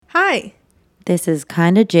Hi, This is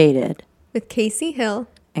Kinda Jaded with Casey Hill.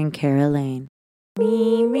 and Kara Lane.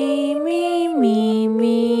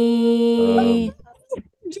 Me.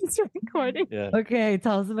 Just recording. Yeah, Okay,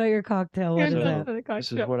 tell us about your cocktail. What is So- it?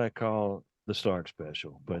 this is what I call the Stark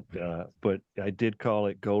Special, but I did call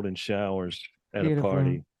it Golden Showers at Beautiful. a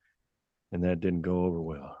party, and that didn't go over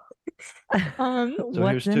well. So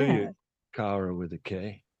What's here's in to it? you, Kara with a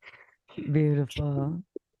K. Beautiful.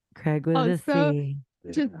 Craig with a Also, C.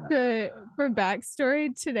 Just for backstory,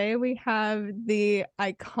 today we have the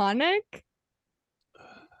iconic.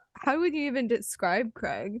 How would you even describe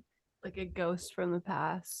Craig? Like a ghost from the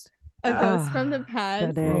past. A ghost Ah, from the past.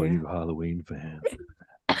 today. Oh, you Halloween fan.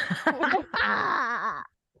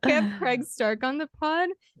 We have Craig Stark on the pod,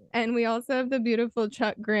 and we also have the beautiful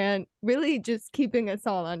Chuck Grant, really just keeping us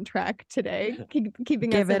all on track today, keeping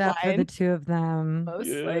Give us it in up for line. the two of them. Most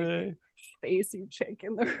like Yay. spacey chick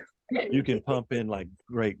in the room. You can pump in like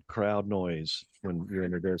great crowd noise when you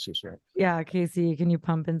introduce yourself. Yeah, Casey, can you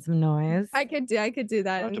pump in some noise? I could do I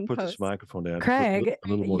that have to in put post. this microphone down. Craig, a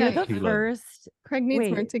little more you're the tequila. first. Craig needs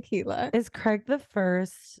more Wait. tequila. Is Craig the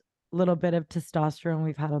first little bit of testosterone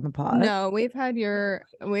we've had on the pod? No, we've had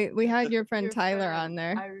we had your friend Your Tyler friend. on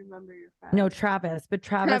there. I remember your friend. No, Travis. But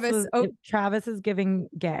Travis, Travis is giving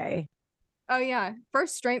gay. Oh yeah,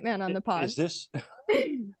 first straight man on the pod. Is this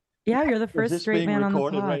Yeah, you're the is first this straight being man on the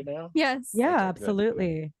recorded pod. right now? Yes. Yeah, Okay, good,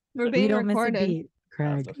 absolutely. We're You being don't miss a recorded. beat,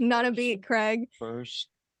 Craig. Not a beat, Craig. First,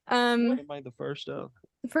 what am I the first of?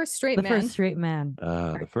 First straight The man. first straight man.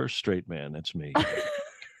 The first straight man. That's me.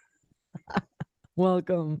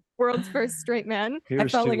 Welcome. World's first straight man. I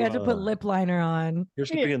felt like I had to put lip liner on Here's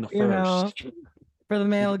to being the you know, first. for the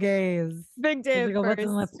male gaze. Big day He's of like, "I'll put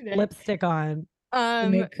some first today. lipstick on to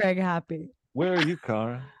make Craig happy. Where are you,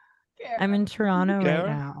 Kara? I'm in Toronto right Kara?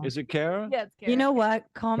 now. Is it Kara? Yeah, it's You know what?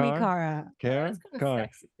 Call me Kara? Kara. Kara? That's kinda Kara?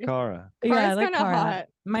 sexy. Kara? Yeah, I Kara's like kinda Kara. hot.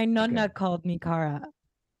 My nonna Okay. called me Kara.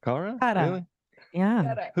 Kara? Kara. Really?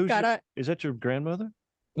 Yeah. Who's Got it. is that your grandmother?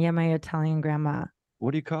 Yeah, my Italian grandma.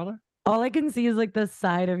 What do you call her? All I can see is like the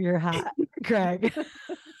side of your hat, Craig.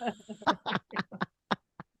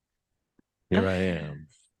 Here I am.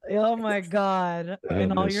 Oh my God.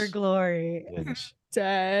 In all your Goodness. glory. Yes.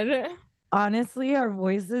 Dead. Honestly, our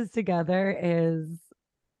voices together it's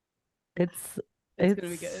It's gonna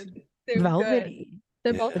be good. They're good. velvety.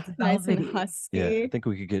 They're Yeah. both It's nice and velvety. husky. Yeah, I think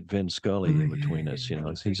we could get Vin Scully Oh my in between us. You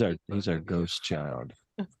know, God. he's our ghost child.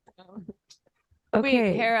 Okay.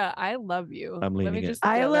 Wait, Kara, I love you. I'm Let me leaning it. just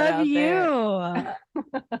I throw that love out you. there.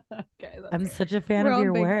 Okay, I'm such a fan We're of all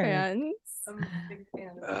your big work. fans. I'm a big fan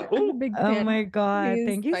of I'm a that. big Oh fan. my God. He's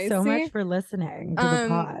Thank you so spicy. much for listening to the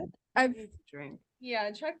pod. I've Need to drink.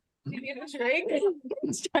 yeah, Chuck. Do you need a drink?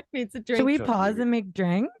 Chuck needs a drink. Should we Chuck, pause you're- and make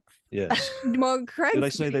drinks? Yes. Well, Craig's Did I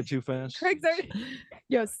say that too fast? Craig's already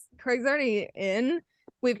yes, Craig's already in.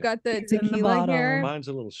 We've got the He's in the tequila bottle. here. Mine's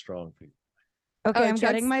a little strong for you. Okay, Oh, I'm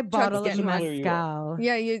getting my Chuck's bottle of getting one. Clear you mezcal.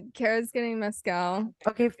 Yeah, Kara's getting mezcal.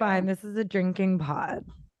 Okay, fine. This is a drinking pod.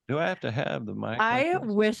 Do I have to have the mic? I like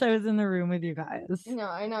this? wish I was in the room with you guys. No,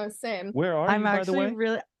 I know, same. Where are I'm you, by the actually way?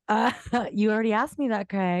 really. You already asked me that,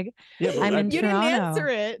 Craig. Yeah, but I'm in You didn't Toronto. answer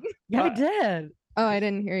it. Yeah, I Uh, did. Oh, I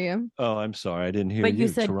didn't hear you. Oh, I'm sorry. I didn't hear But you. you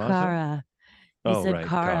said Toronto? Kara. You Oh, said right.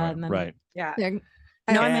 Kara, Kara, and then right. yeah. Yeah,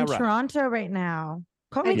 No, I'm in Kara. Toronto right now.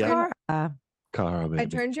 Call I me turned- Kara. Kara, I baby.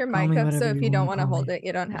 turned your Call mic me up, so whatever if you you don't wanna want to call hold me. it,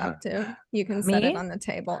 you don't have to. You can set it Me? on the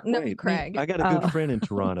table. No, Wait, me- Craig. I got a good Oh. friend in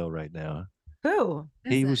Toronto right now. Who?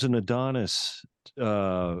 He was an Adonis,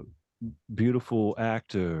 beautiful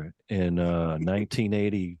actor in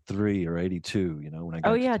 1983 or 82. You know, when I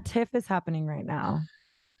got Oh to- yeah, TIFF is happening right now.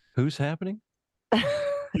 Who's happening?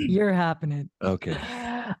 You're happening. Okay.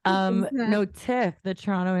 No, TIFF, the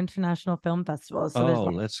Toronto International Film Festival. So there's Oh,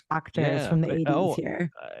 like let's. actors yeah, from the but- 80s oh, here.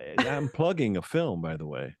 I'm plugging a film, by the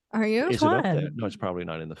way. Are you Is it up there? one? No, it's probably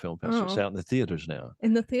not in the film festival. It's Oh. out in the theaters now.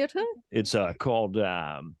 in the theater? It's called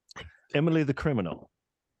Emily the Criminal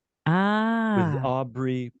with Ah,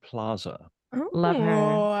 Aubrey Plaza. Love her.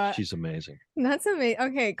 Oh, She's amazing. that's amazing.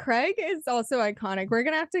 Okay, Craig is also iconic. We're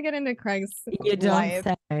gonna have to get into Craig's you don't life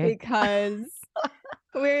say. because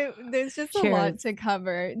there's just a lot Cheers. to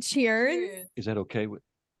cover. Cheers. Is that okay with?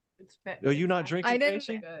 It's fa- Are you it's not actually drinking, I didn't-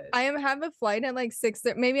 Casey? good. I have a flight at like 6.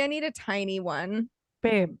 Maybe I need a tiny one.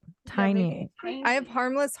 Babe, Yeah, tiny. maybe I have tiny.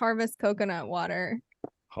 Harmless Harvest coconut water.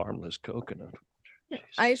 Harmless coconut. Jeez.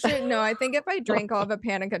 I should know. I think if I drink, I'll have a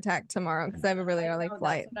panic attack tomorrow because I have a really I early know, that's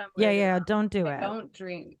flight. what I'm Yeah, worried yeah, about. don't do I it. don't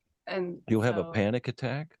drink, and You'll have a so panic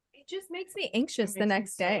attack. It just makes me it anxious makes the me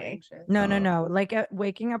next so day. anxious. No, no, Oh. no. Like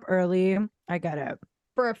waking up early, I get it.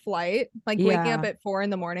 for a flight, like waking up Yeah. at 4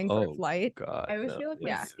 a.m. for a Oh, flight. God. I always no, feel like my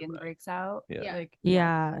Yeah. skin breaks out. Yeah. Like,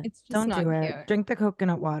 Yeah. It's just Don't not do it. cute. Drink the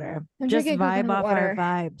coconut water. I'm Just drinking vibe coconut off our water.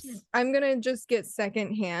 vibes. I'm gonna just get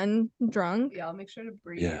secondhand drunk. Yeah, I'll make sure to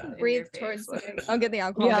breathe. Yeah. in Breathe your face towards when me. I'm I'll get the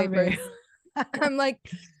alcohol Yeah, vapors. babe.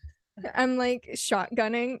 I'm like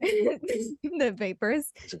shotgunning the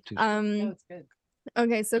vapors. Is it too- No, it's good.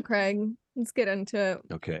 Okay, so Craig, let's get into it.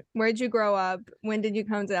 okay. Where'd you grow up? When did you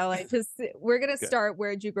come to LA? Just we're gonna Okay. start.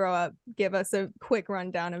 Where'd you grow up? Give us a quick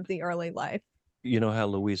rundown of the early life. You know how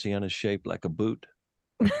Louisiana's shaped like a boot?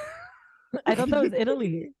 I thought that was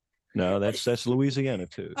Italy. No, that's Louisiana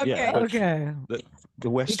too. Yeah. Okay. but Okay. The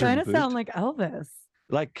You Western kind of boot, sound like Elvis.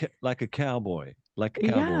 like a cowboy's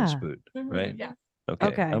Yeah. boot, Mhm, right? Yeah. Okay.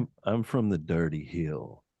 Okay. I'm from the Dirty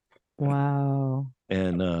Hill, Wow.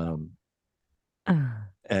 and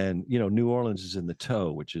you know, New Orleans is in the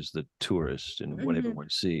toe, which is the tourist and what Mhm. everyone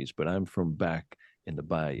sees. But I'm from back in the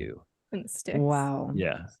bayou. And sticks. Wow.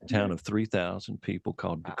 Yeah, a town of 3,000 people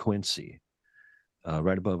called DeQuincy,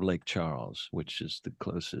 right above Lake Charles, which is the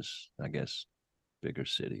closest, I guess, bigger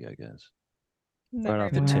city, I guess. Never Right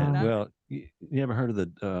off the even heard of 10. that. Well, you ever heard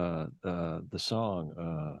of the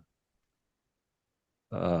song?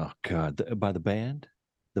 Oh God, by the band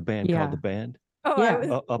called Yeah. the band. Oh,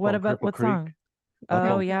 Yeah. Up What on about Cripple what Creek. song?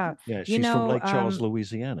 Up Oh on- yeah. Yeah, she's from Lake Charles,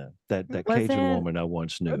 Louisiana. That Cajun wasn't- woman I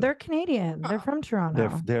once knew. They're Canadian. They're from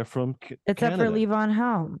Toronto. They're from Except Canada. for Levon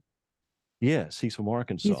Helm. Yes, he's from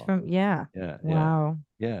Arkansas. He's from yeah, Wow.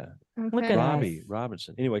 yeah. Look Okay. at Robbie us.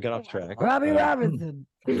 Robinson. Anyway, got off track. Robbie Robinson.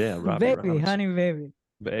 Yeah, Robbie baby, Robinson. honey, baby.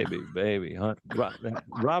 Baby, huh?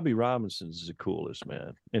 Robbie Robinson's the coolest,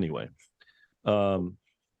 man. Anyway,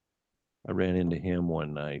 I ran into him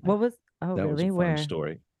one night. What was? Oh, That was really? a fun Where?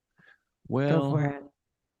 story. Go Well, for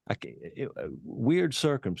it. weird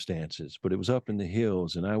circumstances, but it was up in the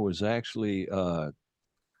hills, and I was actually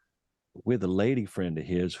with a lady friend of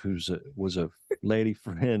his was a lady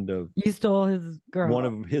friend of You stole his girl. one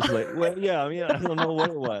of his well, yeah, I mean, I don't know what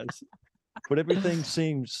it was, but everything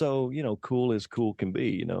seemed so, you know, cool as cool can be,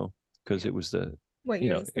 you know, because it was What you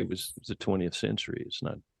year know, is it this? was the 20th century. It's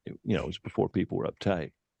not, you know, it was before people were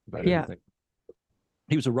uptight about Yeah. everything.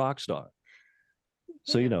 He was a rock star.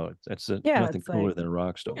 So, you know, that's nothing it's cooler like- than a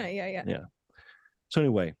rock star. Yeah. So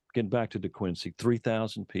anyway, getting back to DeQuincy,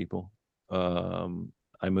 3,000 people.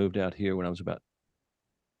 I moved out here when I was about,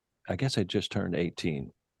 I guess I just turned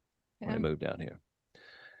 18 when I Yeah. moved down here.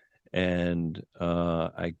 And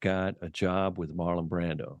I got a job with Marlon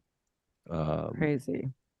Brando.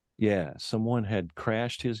 Crazy. Yeah, someone had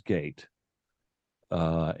crashed his gate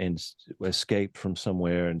and escaped from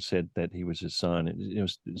somewhere and said that he was his son. It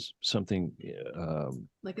was something,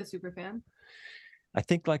 Like a super fan. I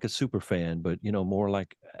think like a super fan, but you know, more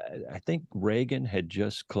like I think Reagan had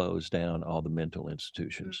just closed down all the mental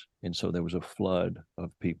institutions, and so there was a flood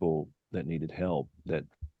of people that needed help that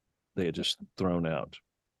they had just thrown out.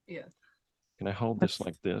 Yeah. Can I hold this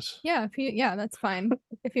like this? Yeah, that's fine.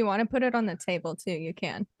 If you want to put it on the table too, you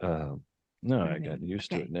can. No, I Okay. got used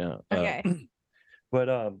to Okay. it now. Okay. But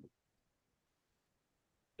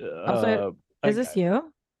Also, Is this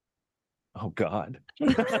you? Oh God. I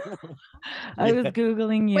was Yeah.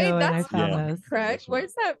 Googling you Wait, and I that's found Yeah. this. Craig, That's right.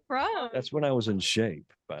 where's that from? That's when I was in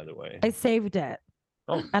shape, by the way. I saved it.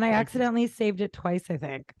 Oh, And I thank you. accidentally saved it twice, I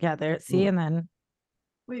think. Yeah, there. See, Ooh. and then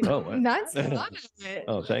Wait. Oh, what? That's fun.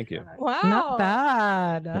 Oh, thank you. Wow. not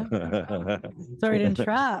bad. Sorry to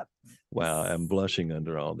interrupt. Wow, I'm blushing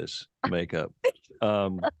under all this makeup.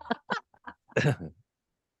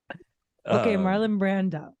 Okay, um, Marlon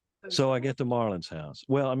Brando. So I get to Marlon's house.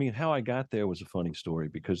 Well, I mean, how I got there was a funny story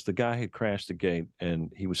because the guy had crashed the gate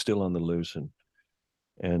and he was still on the loose,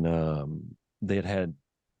 and they had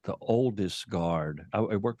the oldest guard. I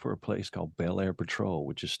worked for a place called Bel Air Patrol,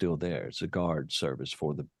 which is still there. It's a guard service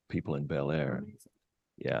for the people in Bel Air.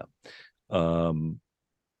 Yeah.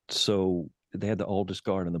 So they had the oldest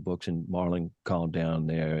guard in the books, and Marlon called down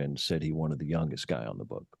there and said he wanted the youngest guy on the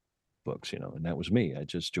books, you know, and that was me. I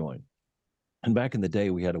just joined. And back in the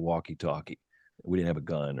day, we had a walkie-talkie. We didn't have a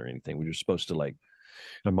gun or anything. We were supposed to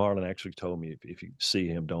and Marlon actually told me, if you see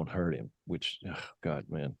him, don't hurt him, which, oh God,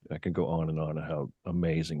 man, I can go on how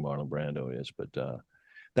amazing Marlon Brando is. But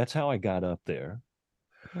that's how I got up there,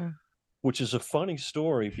 Yeah. which is a funny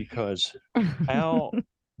story because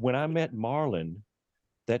when I met Marlon,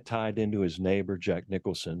 that tied into his neighbor, Jack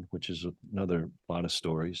Nicholson, which is another lot of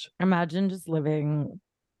stories. Imagine just living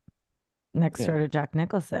next Yeah. door to Jack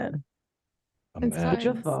Nicholson. It's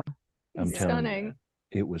Imagine. Beautiful. I'm It's telling stunning.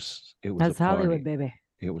 you, it was That's a party. Hollywood, baby.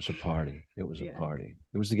 It was a party. It was a Yeah. party.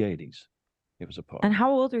 It was the 80s. It was a party. And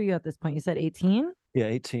how old were you at this point? You said 18? Yeah,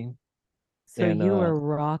 18. So And, you were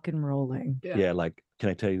rock and rolling. yeah, like, can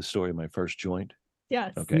I tell you the story of my first joint?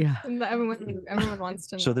 Yes. Okay. Yeah. And everyone wants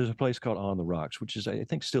to know. So there's a place called On the Rocks, which is, I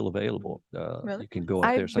think, still available. Really? You can go up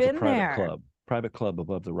there. I've It's like a been private there. club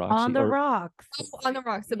above the rocks. On the rocks. On the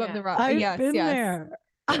rocks, above Yeah. the rocks. I've Yes, been yes. there.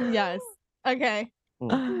 Yes. Okay.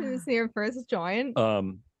 Mm. This is your first joint. But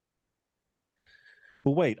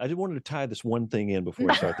wait, I just wanted to tie this one thing in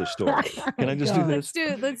before I start this story. Can I just do God. this?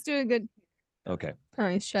 Let's do a good. Okay. Oh,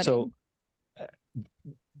 he's shutting. So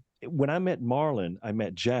when I met Marlon, I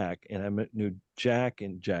met Jack, and knew Jack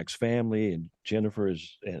and Jack's family, and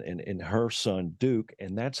Jennifer's and her son Duke,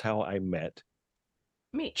 and that's how I met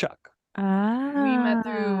Me. Chuck. We met Ah,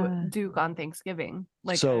 through Duke on Thanksgiving.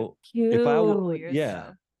 Like So cute. if I couple were, years yeah,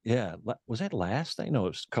 ago. yeah, was that last thing?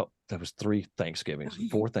 No, that was 3 Thanksgivings,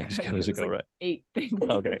 4 Thanksgivings It was ago, like right? 8 things.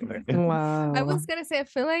 Okay. Wow. I was gonna say, I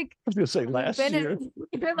feel like I was gonna say you've last been year.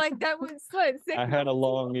 you're like that was what? I had a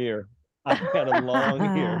long year. I had a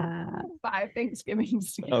long year. 5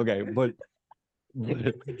 Thanksgivings together. Okay, but You've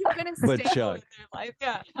been a But staple Chuck, in their life.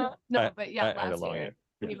 Yeah. No, I- but yeah, I had a last long year. year.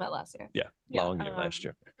 We met last year. yeah, Yeah, long year last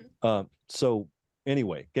year. Mm-hmm. So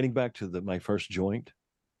anyway, getting back to my first joint,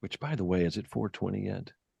 which by the way, is it 420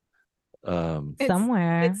 yet? It's-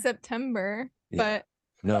 Somewhere. It's September, Yeah.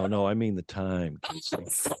 No, I mean the time. but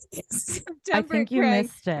September. I think you Craig.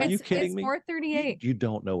 missed it. Are you It's kidding me? 4:38. You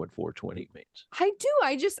don't know what 420 means. I do.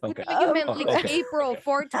 I just I Okay. thought you meant Oh, like okay. April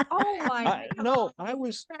 14th. Oh my. No, I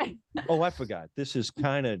was. Oh, I forgot. This is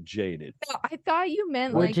kind of jaded. No, I thought you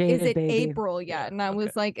meant We're like, is jaded, it baby. April yet? Yeah, And I okay.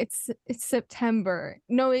 was like, it's September.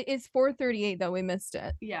 No, it's 4:38 though. We missed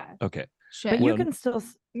it. Yeah. Okay. Shit. But you Well, can still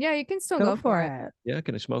Yeah, you can still go go for for it. it. Yeah,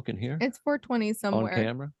 can I smoke in here? It's 4:20 On somewhere.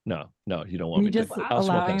 camera? No, you don't want You me just to. I'll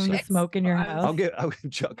smoke allow him to outside. smoke in your I was- house. I'll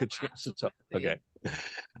give Chuck a chance to talk. Okay.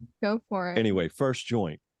 Go for it. Anyway, first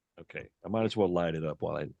joint. Okay, I might as well light it up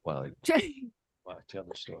while I tell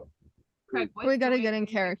the story. Craig, what We gotta joint get in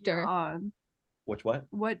do you think you're character. On? What?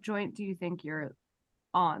 What joint do you think you're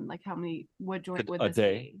on? Like how many? What joint would A this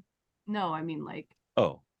day? be? No, I mean like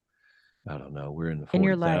Oh, I don't know. We're in the In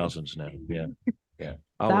your life. 40,000s now. Yeah, yeah.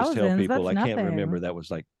 I always tell Thousands, people I that's can't remember. nothing. That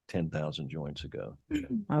was like 10,000 joints ago.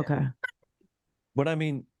 Okay. But I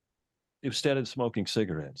mean, instead of smoking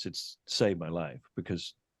cigarettes, it's saved my life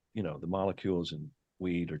because the molecules in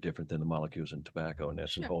weed are different than the molecules in tobacco, and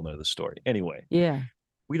that's a Sure. whole nother story. Anyway, Yeah.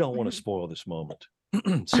 we don't want to spoil this moment.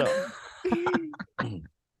 So,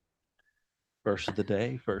 first of the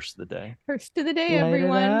day. First of the day, Light it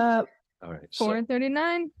everyone. up. All right. So,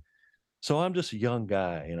 4:39. so I'm just a young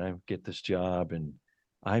guy, and I get this job, and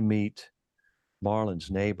I meet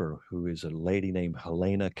Marlon's neighbor, who is a lady named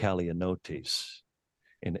Helena Kalianotis.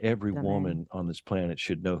 And every Stunning. woman on this planet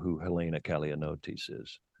should know who Helena Kalianotis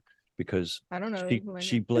is, because I don't know.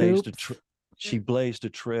 she blazed Oops. she blazed a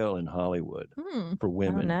trail in Hollywood for Oh,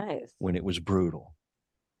 women nice. when it was brutal.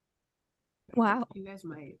 Wow. you guys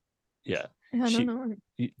might. Yeah. I She- don't know.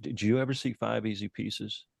 Did you ever see 5 Easy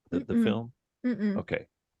Pieces, the Mm-mm. film? Mm-mm. Okay.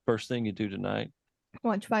 First thing you do tonight,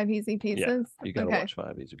 Watch 5 Easy Pieces. you got to Okay. watch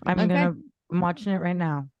 5 Easy Pieces. I'm Okay. watching it right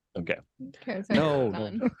now. Okay. Okay, so No,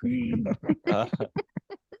 done. Uh,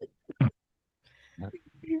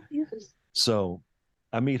 so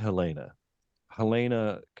I meet Helena.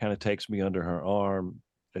 Helena kind of takes me under her arm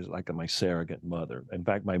as like my surrogate mother. In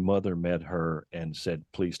fact, my mother met her and said,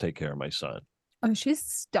 "Please take care of my son." Oh, she's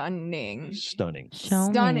stunning. Stunning. Show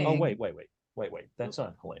Stunning. Oh, me. wait. That's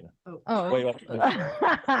not Helena. Oh, Wait.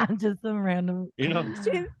 Just some random. You know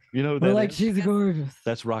She's- who We're that like, is? she's gorgeous.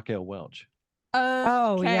 That's Raquel Welch.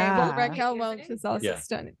 Oh, okay. Well, yeah. Raquel Welch is also Yeah.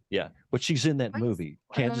 stunning. Yeah, but she's in that What? movie,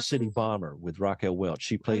 Kansas City Bomber, with Raquel Welch.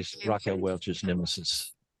 She plays Okay, Raquel what? Welch's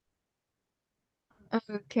nemesis.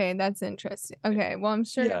 Okay, that's interesting. Okay, well, I'm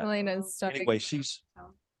sure Yeah. Helena's stunning. Anyway, she's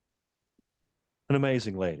an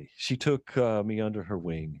amazing lady. She took me under her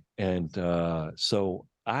wing, and so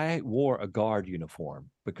I wore a guard uniform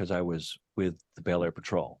because I was with the Bel Air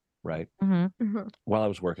Patrol, right? Mhm. Mhm. While I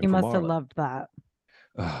was working You for must have Marlon. loved that.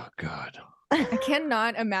 Oh God. I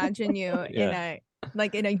cannot imagine you in Yeah.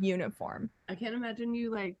 a uniform. I can't imagine you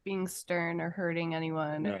like being stern or hurting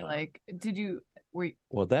anyone or No. like. Did you? Were you,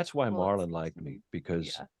 Well, that's why Well, it's- Marlon liked me,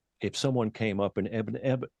 because yeah. if someone came up, and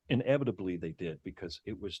inevitably they did, because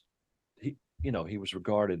it was he was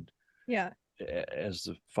regarded Yeah. as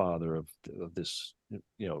the father of this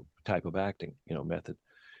type of acting method.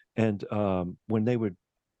 And when they would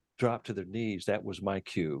drop to their knees, that was my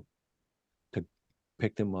cue to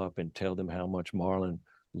pick them up and tell them how much Marlon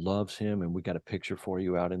loves him, and we got a picture for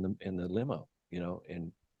you out in the limo,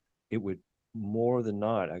 and it would, more than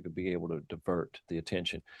not, I could be able to divert the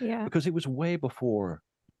attention, Yeah. because it was way before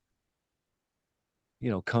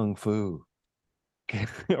kung fu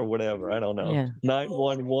or whatever. I don't know. Yeah.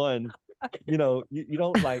 911. You know, you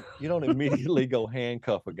don't immediately go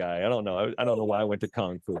handcuff a guy. I don't know. I don't know why I went to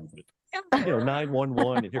Kung Fu. But,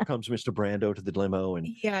 911, and here comes Mr. Brando to the limo, and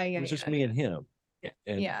Yeah, it was just me and him.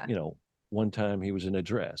 And Yeah. one time he was in a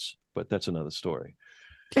dress, but that's another story.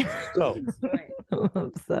 So,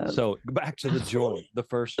 so back to the joint, the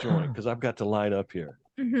first joint, because I've got to light up here.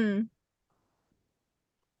 Mm-hmm.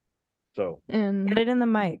 So And Get it in the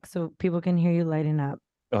mic so people can hear you lighting up.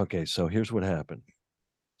 okay, so here's what happened.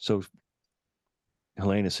 So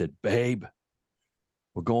Helena said, "Babe,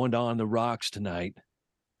 we're going on the rocks tonight. I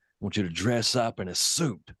want you to dress up in a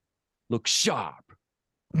suit, look sharp,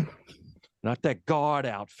 not that guard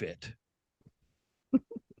outfit."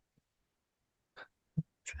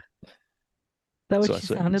 That what So I she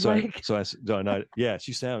said- sounded so I- like? So I said, no, yeah,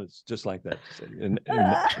 she sounds just like that. She said,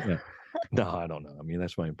 yeah. No, I don't know. I mean,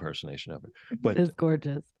 that's my impersonation of her. But It's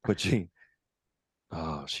gorgeous. but she's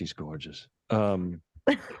gorgeous.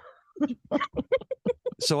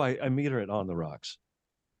 So I meet her at On the Rocks,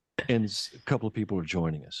 and a couple of people are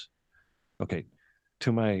joining us. Okay,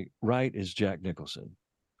 to my right is Jack Nicholson.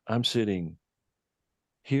 I'm sitting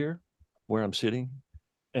here where I'm sitting,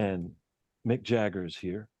 and Mick Jagger is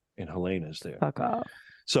here, and Helena's there. Fuck off.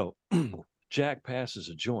 So Jack passes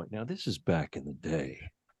a joint. Now, this is back in the day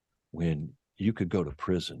when you could go to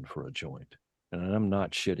prison for a joint. And I'm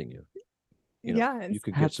not shitting you. You Yes.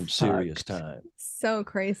 could get That's some serious fucked. time. so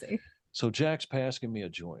crazy. So Jack's passing me a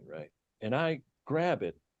joint, right? And I grab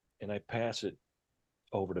it and I pass it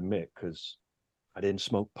over to Mick because I didn't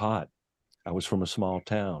smoke pot. I was from a small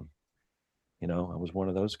town. I was one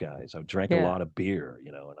of those guys. I drank a Yeah. lot of beer,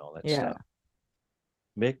 and all that Yeah. stuff.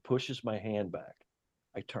 Mick pushes my hand back.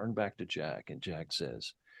 I turn back to Jack, and Jack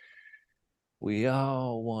says, "We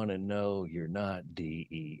all want to know you're not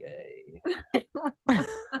DEA."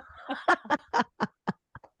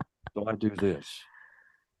 So I do this.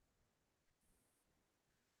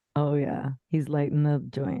 Oh yeah. He's lighting the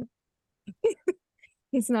joint.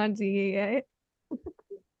 He's not DEA.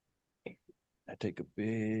 I take a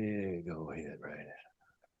big old hit right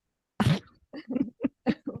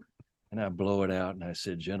and I blow it out, and I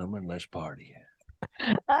said, "Gentlemen, let's party."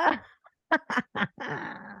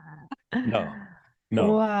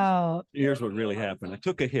 No. Wow. Here's what really happened. I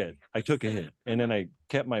took a hit, and then I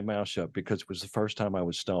kept my mouth shut because it was the first time I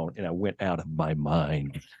was stoned, and I went out of my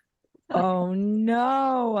mind. Oh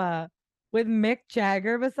no. With Mick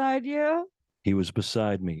Jagger beside you? He was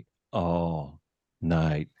beside me all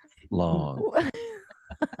night long.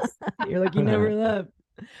 You're like, you never left.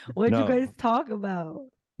 What'd No. you guys talk about?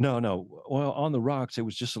 No. Well, On the Rocks, it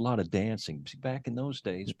was just a lot of dancing. See, back in those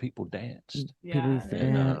days, people danced. People used to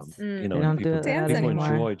And, dance. Mm. you know, They and don't do people, that Dance people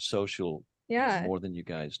anymore. enjoyed social Yeah. more than you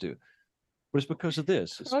guys do. But it's because of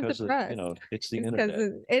this. It's All because of, depressed. it's the It's internet.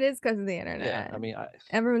 it is because of the internet. Yeah, I mean,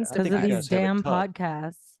 Everyone's I Because think of you these guys have it damn tough.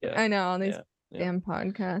 podcasts. Yeah. I know all these Yeah. damn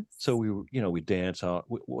podcasts. So we dance out.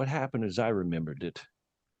 What happened as I remembered it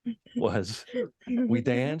was we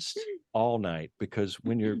danced all night because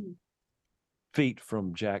when you're feet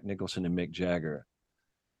from Jack Nicholson and Mick Jagger,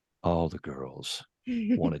 all the girls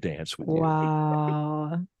want to dance with you.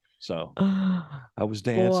 Wow. So I was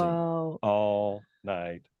dancing Wow. all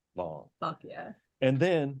night long. Fuck yeah. And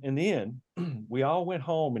then in the end, we all went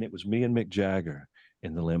home, and it was me and Mick Jagger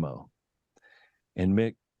in the limo. And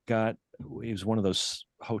Mick he was one of those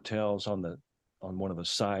hotels on one of those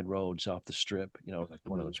side roads off the strip, like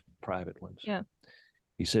one of those private ones. Yeah.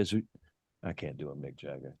 He says, "I can't do a Mick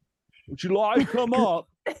Jagger. Would you like to come up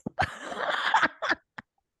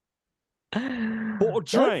for a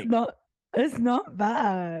drink?" It's not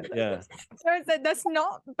bad. Yeah. So I said, that's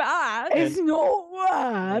not bad. It's not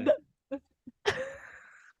bad.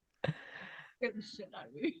 Get the shit out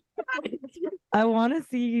of me. I want to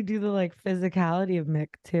see you do the physicality of Mick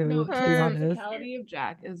too. No, to the be honest. physicality of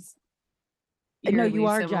Jack is. No, you eerily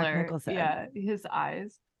are Jack similar. Nicholson. Yeah, his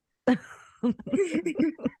eyes.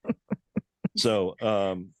 So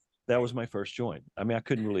that was my first joint. I mean, I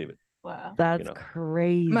couldn't believe it. Wow. That's know.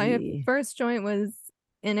 crazy. My first joint was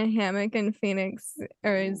in a hammock in Phoenix,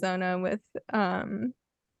 Arizona, with a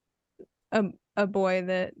boy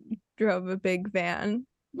that drove a big van.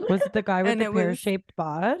 Was it the guy with And the it was- pear-shaped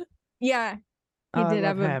bod? Yeah, he Oh, I did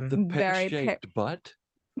have love a him. The very pear-shaped butt.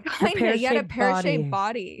 kinda. He had a pear-shaped pear-shaped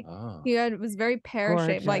body. Oh. It was very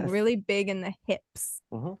pear-shaped, like Gorgeous. really big in the hips.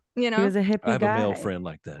 Mhm. You He know, was a hippie I have guy. a male friend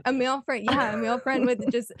like that. a male friend. Yeah, a male friend with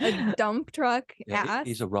just a dump truck Yeah, ass.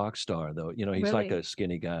 he's a rock star, though. He's like Really? a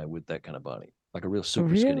skinny guy with that kind of body, like a real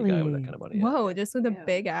super skinny guy with that Really? kind of body. Yeah. Whoa, just with a Yeah.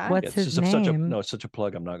 big ass. What's It's his just such a name? no, it's such a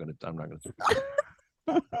plug. I'm not gonna.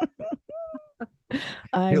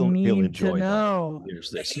 I He'll need to enjoy that. know. Here's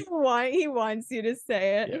this. Why he wants you to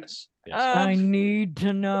say it. Yes. I need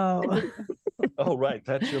to know. Oh, right.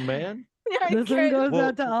 That's your man? Yeah, This one goes Well-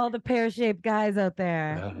 out to all the pear-shaped guys out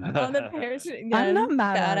there. on the parachute. I'm not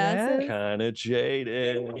mad at it. badasses. Kind of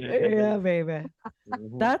jaded. Yeah, baby.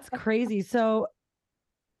 Mhm. That's crazy. So,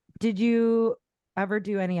 did you ever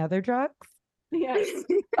do any other drugs? Yes.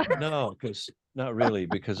 No, because not really,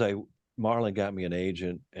 because Marlon got me an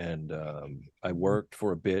agent, and I worked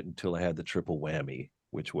for a bit until I had the triple whammy,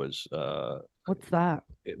 which was What's that?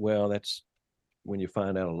 well, that's when you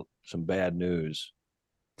find out some bad news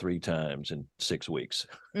 3 times in 6 weeks.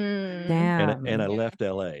 Mm. Damn. And I Yeah. left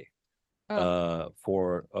LA Oh.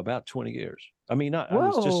 for about 20 years. I mean, I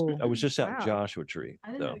Whoa. was just out in Wow. Joshua Tree.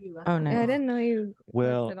 I didn't know though. you left. Oh, that nice. Yeah, I long. didn't know you.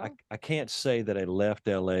 Well, left at all. I can't say that I left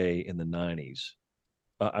LA in the 90s.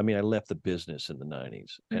 I mean, I left the business in the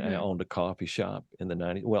 90s. And I Mhm. owned a coffee shop in the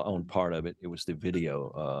 90s. Well, owned part of it. It was the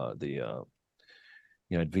video,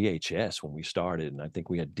 at VHS when we started. And I think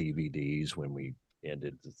we had DVDs when we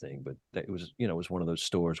ended the thing. But it was, it was one of those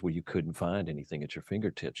stores where you couldn't find anything at your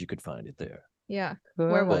fingertips. You could find it there. Yeah.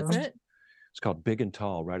 Where was Cool. it? It's called Big and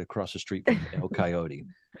Tall, right across the street from El Coyote.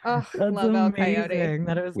 Oh, That's love El Coyote. amazing.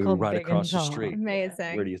 That it was We were called right Big across and the Tall. street.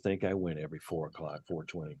 Amazing. Where do you think I went every 4 o'clock,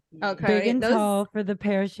 4:20? El Big Coyote. and Those- tall for the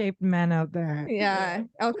pear-shaped men out there. Yeah.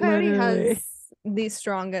 El Coyote Literally. has the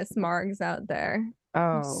strongest margs out there.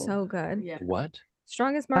 Oh, So good. Yeah. What?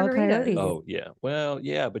 Strongest El margaritas. Coyote. Oh, yeah. Well,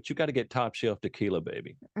 yeah, but you got to get top shelf tequila,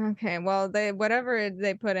 baby. Okay. Well, they whatever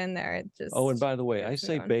they put in there, it just. Oh, and by the way, I gets me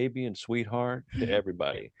say going. baby and sweetheart to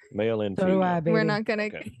everybody, male and so do I, female. baby. We're not gonna.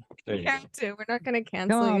 Okay. There you We go. have to. We're not gonna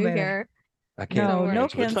cancel on, you baby. here. I can't. No, Don't no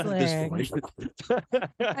cancel it at this canceling.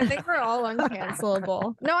 point. I think we're all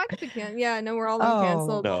uncancelable. No, actually, can't. Yeah, no, we're all Oh.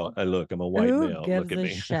 uncancelable. No, look, I'm a white Who male. gives Look at a me.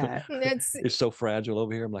 shit? It's It's so fragile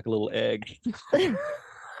over here. I'm like a little egg.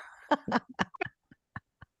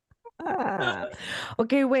 Ah.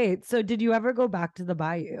 Okay, wait. So, did you ever go back to the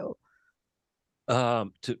Bayou?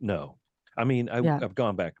 No. I mean, Yeah. I've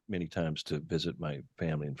gone back many times to visit my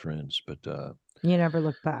family and friends, but You never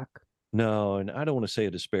looked back. no, and I don't want to say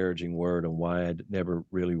a disparaging word on why I never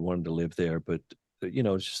really wanted to live there, but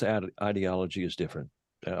it's just ideology is different.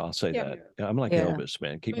 I'll say Yeah. that. I'm like Yeah. Elvis,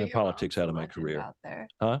 man. Keep But my your politics mom's out a of my legend career. Out there.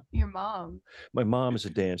 Huh? Your mom. My mom is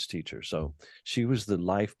a dance teacher, so she was the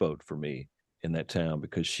lifeboat for me in that town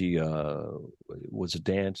because she was a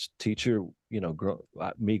dance teacher.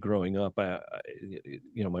 Me growing up,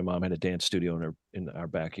 my mom had a dance studio in our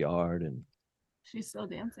backyard, and She's still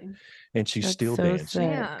dancing. she's That's still so dancing. sick.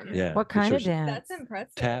 Damn. Yeah. What kind of It's dance? That's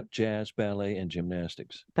impressive. Tap, jazz, ballet, and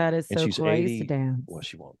gymnastics. That is And so she's cool. I used 80. to dance. Well,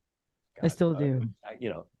 she won't. I still do.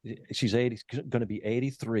 She's 80, going to be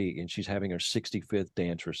 83, and she's having her 65th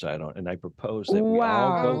dance recital. And I propose that we all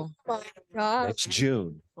Wow. go Oh my god. next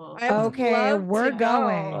June. Well, I would Okay, love we're to go.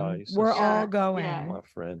 going. Oh, you're so We're sweet. all Yeah. going. Yeah. My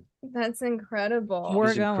friend. That's incredible. We're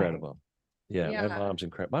She's going. incredible. Yeah, Yeah. my mom's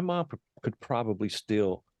incredible. My mom could probably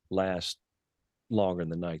still last longer in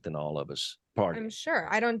the night than all of us party. I'm sure.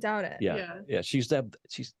 I don't doubt it. Yeah. She's that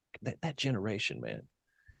generation, man.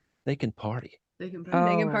 They can party. they can Oh.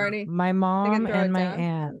 They can party. My mom throw it and my down.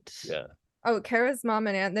 aunt. Yeah. Oh, Kara's mom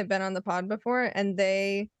and aunt, they've been on the pod before, and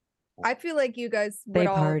I feel like you guys would They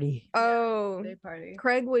all. party. Oh, They party.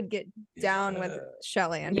 Craig would get down with Yeah.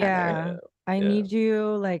 Shelly and Yeah. Heather. I Yeah. need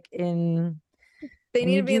you like in. They I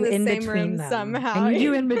need to be in you the same between room them. somehow. I need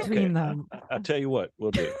you in Okay. between them. I'll tell you what we'll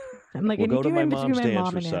do. I'm like, We'll I go need to you my in between mom's my dance mom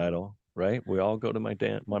and aunt. recital, right? We all go to my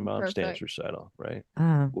mom's dance Perfect. recital, right?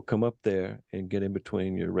 We'll come up there and get in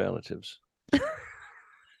between your relatives.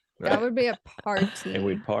 That would be a party. And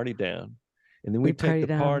we'd party down. And then We'd we'd take party the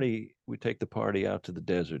down. party out to the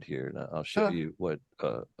desert here. And I'll show Oh. you what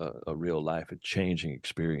a real life, a changing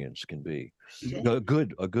experience can be. Shit. A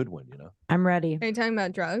good one, I'm ready. Are you talking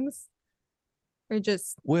about drugs? Or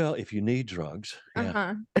just Well, if you need drugs, yeah.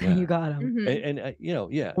 uh-huh. yeah. You got him. Mhm. And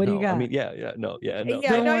yeah. What do you no, I got? mean, yeah, no. Yeah, Don't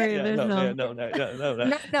no, worry, Yeah, there's no, no. yeah, no.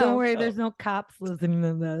 No, Don't worry, no. there's no cops listening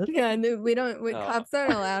to this. Yeah, no, we don't. No. Cops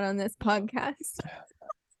aren't allowed on this podcast.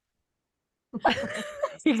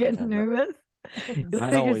 You getting nervous? You look I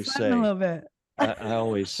like you're always sweating a say- little bit. I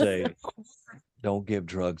always say, don't give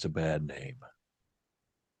drugs a bad name.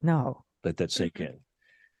 No. Let that sink in.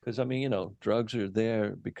 Because I mean, drugs are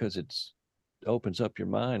there because it opens up your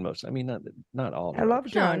mind. Not all. I love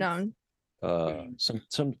drugs. No, drugs. no.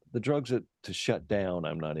 Some the drugs that to shut down,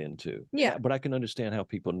 I'm not into. Yeah. But I can understand how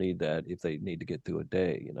people need that if they need to get through a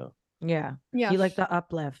day. Yeah. Yeah. You like the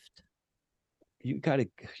uplift. You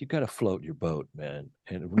gotta float your boat, man.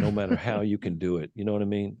 And no matter how you can do it, you know what I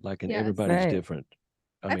mean? Like, and Yes. everybody's Right. different.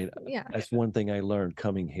 I mean, yeah. that's one thing I learned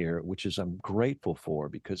coming here, which is I'm grateful for,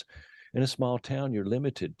 because in a small town, you're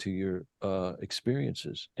limited to your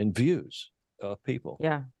experiences and views of people.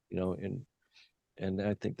 Yeah. You know, and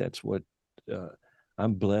I think that's what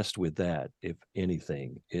I'm blessed with. That, if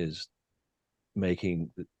anything, is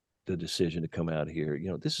making the decision to come out here. You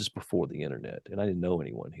know, this is before the internet, and I didn't know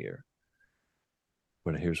anyone here.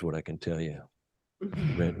 But here's what I can tell you: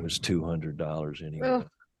 rent was $200 anyway. Ugh.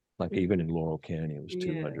 Like even in Laurel County, it was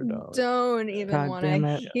Yeah. $200. Don't even God want damn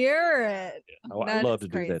to it. hear it. I That love is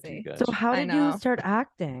to do that to you crazy. guys. So how I did you know. start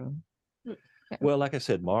acting? Well, like I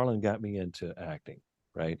said, Marlon got me into acting,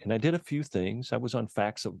 right? And I did a few things. I was on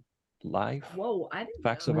Facts of Life. Whoa, I didn't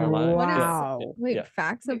Facts know of Our that. Lives. What is- Wow. Wait, Yeah.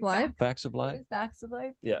 Facts of Wait, Life? Facts of What Life. is Facts of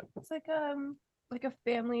Life? Yeah. It's like a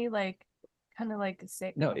family, like kind of like a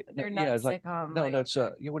sitcom. No, They're yeah, not it's like sitcom. no, like, no, it's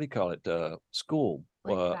what do you call it? School.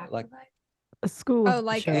 like Facts Like of Life. A school Oh,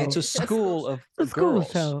 like show. it's a a school of a school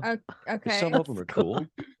girls. show. Okay. Some of them are cool,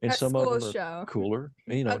 and A some of school them are show. cooler.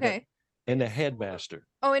 You know, Okay. and the headmaster,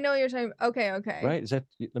 Oh, I know what you're talking. Okay, okay. right? Is that?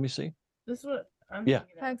 Let me see. This is what I'm Yeah.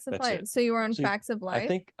 thinking of. Facts of That's Life. it. So you were on See, Facts of Life. I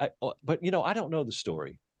think but you know, I don't know the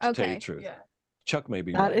story to tell you Okay. the truth. Yeah. Chuck may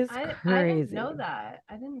be That right. is I didn't crazy. know that.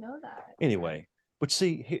 I didn't know that. Anyway, but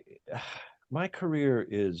see, my career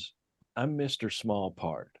is I'm Mr. Small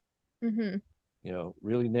Part. Mm-hmm. You know,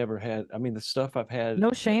 really never had. I mean, the stuff I've had.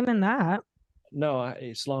 No shame in that. No,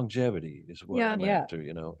 it's longevity is what Yeah. I'm Yeah. after.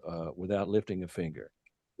 You know, without lifting a finger.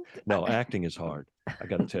 No, acting is hard. I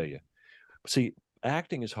got to tell you. See,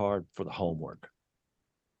 acting is hard for the homework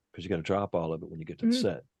because you got to drop all of it when you get to the Mhm.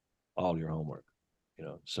 set, all your homework. You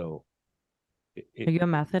know, so. Are you a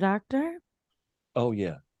method actor? Oh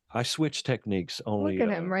yeah, I switch techniques only. Look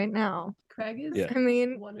at him right now. Craig is Yeah. I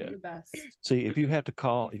mean, one Yeah. of the best. See, if you have to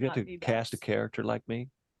call, If if you have not to the cast a best. character like me,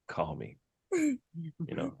 call me. You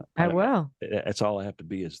know, I will. That's all I have to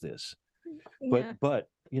be is this. yeah. But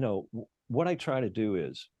you know, what I try to do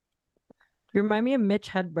is You remind me of Mitch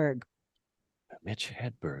Hedberg, Mitch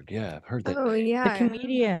Hedberg. Yeah, I've heard that Oh name. yeah. the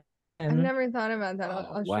comedian. I've never thought about that. Oh,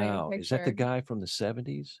 I'll show you a wow, picture. is that the guy from the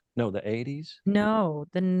 70s? No, the 80s. No,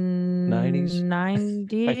 the 90s?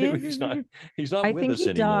 90s. I knew he's not I with think us he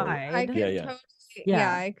anymore. I died. could Yeah, yeah. totally,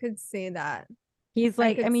 Yeah. I could see that. He's I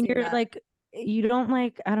like, I could mean, see you're that. like, you don't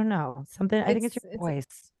like, I don't know, something. I think it's your It's-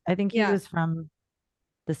 voice. I think he yeah. was from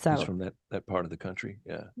the He's South. from that part of the country.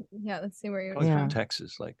 Yeah, Yeah, let's see where you're probably from Yeah.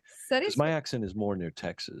 Texas. Like, Said because he's my accent is more near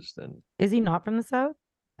Texas than Is he not from the South?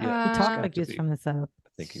 yeah. He it's talked got like to he was be. from the South. I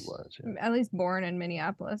think he was. Yeah. at least born in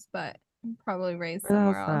Minneapolis, but probably raised Where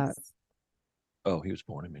the somewhere hell's else. Oh, he was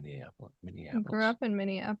born in Minneapolis. Grew up in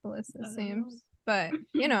Minneapolis, it I don't seems. know. But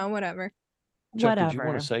you know, whatever. Chuck, did you want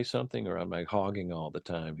Whatever. to say something, or am I hogging all the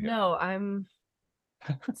time here? No, I'm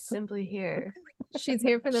simply here. She's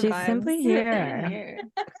here for the She's vibes. simply here. Here.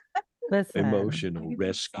 Listen. I Emotional could do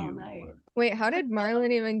this all rescue. night. Wait, how did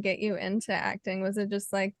Marlon even get you into acting? Was it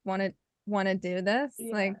just like want to do this?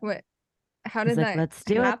 Yeah. Like what? How He's did like, that let's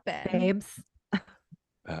do happen? it, babes.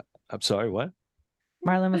 I'm sorry, what?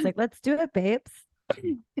 Marlon was like, let's do it, babes.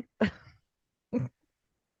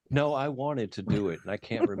 No, I wanted to do it, and I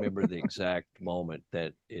can't remember the exact moment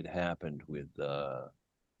that it happened with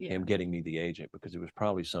him getting me the agent, because it was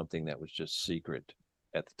probably something that was just secret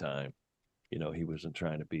at the time. You know, he wasn't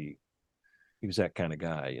trying to be. He was that kind of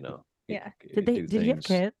guy, you know. Yeah. He'd do Did he have things-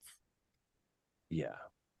 kids? Yeah.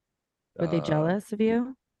 Were they jealous of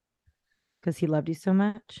you? Because he loved you so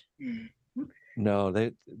much? No,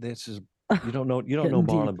 this is you don't know Getting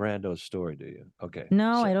Marlon deep. Brando's story, do you? Okay.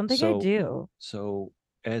 No, So- I don't think I so- do. So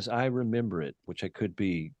as I remember it, which I could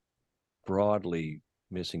be broadly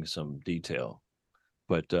missing some detail,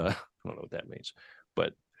 but I don't know what that means.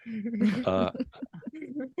 But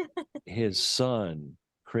his son,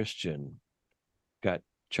 Christian, got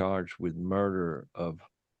charged with murder of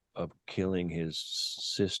killing his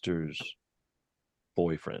sister's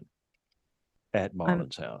boyfriend at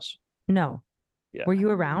Marlon's house. No. Yeah. Were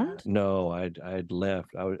you around? No, I'd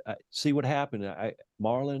left. I see what happened.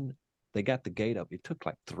 Marlon, they got the gate up. It took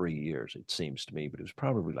like 3 years, it seems to me, but it was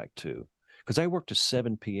probably like 2, because I worked a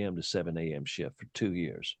 7 p.m. to 7 a.m. shift for 2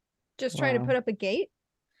 years. Just trying to Wow. put up a gate?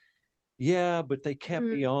 Yeah, but they kept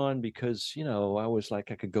me on because, you know, I was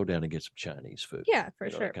like, I could go down and get some Chinese food. Yeah, for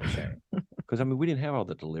you know, sure. that kind of Because I mean, we didn't have all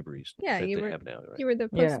the deliveries Yeah, that you they were- have now, right? You were the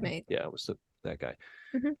Yeah. Postmate. Yeah, I was that guy.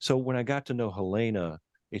 Mhm. So when I got to know Helena,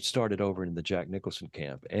 it started over in the Jack Nicholson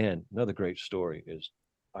camp. And another great story is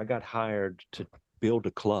I got hired to build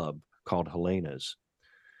a club called Helena's,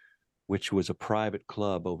 which was a private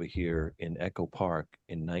club over here in Echo Park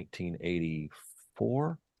in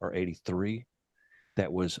 1984 or 83.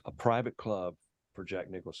 That was a private club for Jack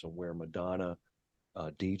Nicholson, where Madonna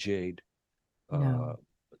DJ'd. No.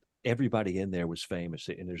 Everybody in there was famous,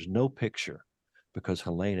 and there's no picture because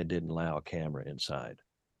Helena didn't allow a camera inside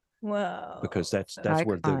Whoa. because that's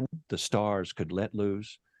where Icon. the stars could let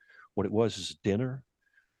loose. What it was is dinner.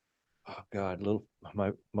 Oh God,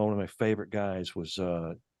 one of my favorite guys was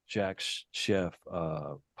Jack's chef,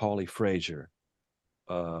 Paulie Frazier.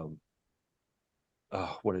 Oh,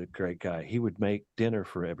 what a great guy. He would make dinner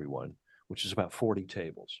for everyone, which is about 40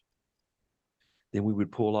 tables. Then we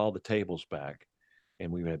would pull all the tables back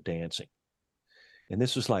and we would have dancing. And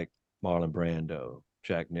this was like Marlon Brando,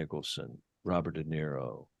 Jack Nicholson, Robert De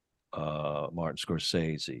Niro, Martin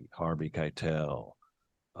Scorsese, Harvey Keitel,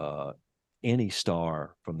 any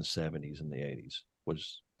star from the 70s and the 80s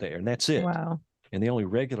was there. And that's it. Wow. And the only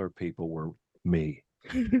regular people were me.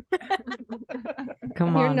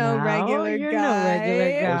 Come You're on no now. regular You're guy. no regular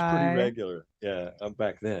I was guy. pretty regular. Yeah, I'm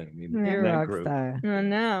back then. I mean, Yeah. You're in a that rock group. star. I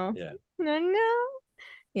know. Yeah. I know.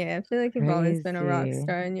 Yeah, I feel like you've always been a rock Crazy.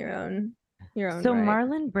 star in your own So right.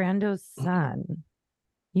 Marlon Brando's son,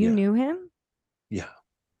 you Yeah. knew him? Yeah.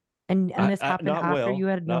 And this happened not after well, you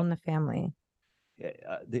had not- known the family.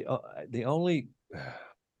 The only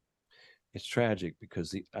it's tragic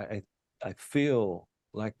because I feel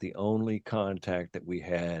like the only contact that we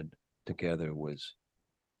had together was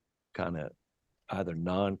kind of either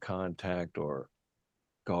non-contact or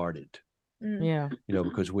guarded. Mm. Yeah. You know,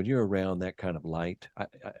 because when you're around that kind of light, I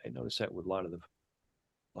notice that with a lot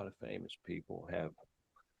of famous people have,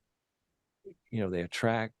 you know, they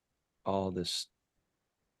attract all this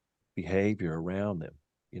behavior around them,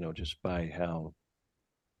 you know, just by how,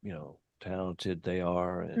 you know, talented they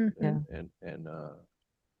are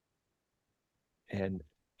and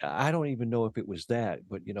I don't even know if it was that,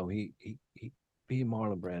 but you know, he being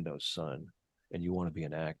Marlon Brando's son, and you want to be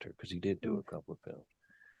an actor because he did do a couple of films.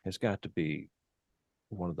 It's got to be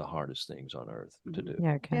one of the hardest things on earth to do.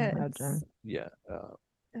 Yeah, I can Yeah, imagine. Yeah.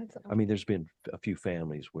 That's I mean, there's been a few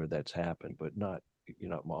families where that's happened, but not, you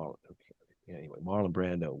know, Marlon. Anyway, Marlon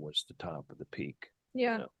Brando was the top of the peak.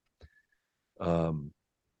 yeah. You know?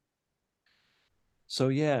 So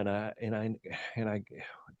yeah, and I,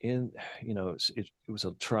 in you know, it was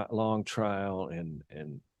a long trial,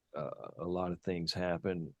 and a lot of things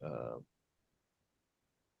happened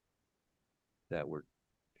that were,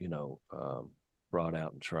 you know, brought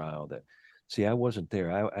out in trial. That, see, I wasn't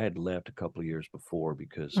there. I had left a couple of years before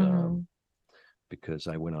because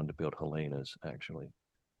I went on to build Helena's actually,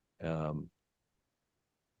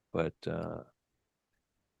 but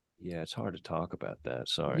yeah, it's hard to talk about that.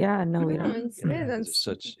 Sorry. Yeah, no, we No, don't. it's, You know, yeah, 'cause that's it's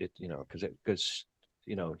such it, you know, because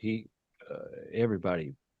you know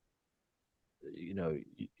everybody, you know,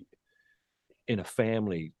 in a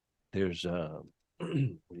family, there's what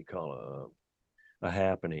do you call a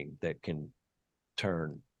happening that can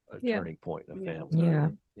turn a Yeah. turning point in a Yeah. family. Yeah.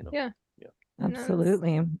 You know. Yeah. Yeah.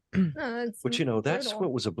 Absolutely. no, that's But you know, that's brutal.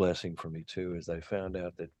 what was a blessing for me too, is I found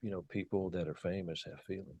out that, you know, people that are famous have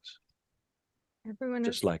feelings, Everyone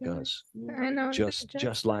just has like feelings. us, I know. they're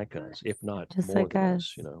just like us, if not Just more like than us.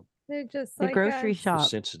 us. You know, They're just The like grocery us. they're shop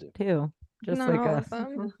sensitive. too. Just Not like all us. of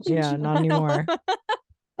them. Yeah, not anymore.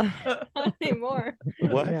 Not anymore.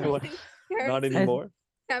 What? Yeah. What? You're Not so- anymore.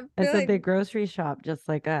 I I feel said like they grocery shop just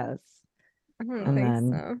like us. I don't And think then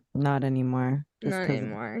so. not anymore. Just Not 'cause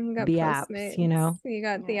anymore. You got the apps, you know? Postmates, you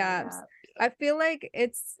got the Yeah, apps. I feel like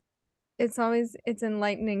it's always it's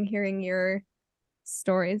enlightening hearing your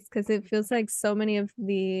stories because it feels like so many of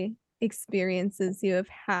the experiences you have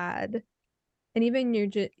had and even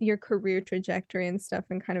your career trajectory and stuff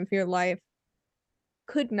and kind of your life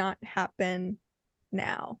could not happen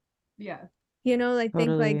now. Yeah. You know, I think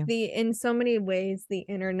like Totally. in so many ways the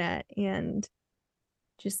internet and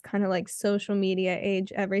just kind of like social media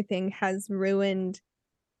age, everything has ruined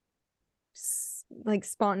like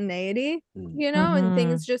spontaneity, Mm. you know, and Mhm.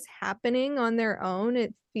 things just happening on their own.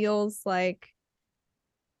 It feels like,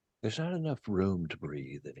 There's not enough room to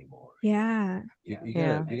breathe anymore. yeah, You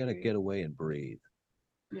Yeah. gotta get away and breathe.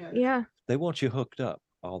 Yeah. yeah, They want you hooked up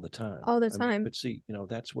all the time. all the I mean, time. but see, you know,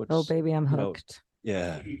 that's what's Oh, baby, I'm you know, hooked.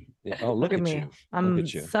 yeah. Oh, Look at me. you. I'm Look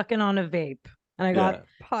at you. sucking on a vape. And I got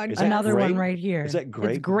Is that another one grape? right here. Is that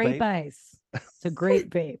grape It's grape vape? ice. It's a grape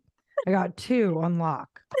vape. I got two on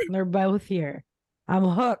lock. They're both here. I'm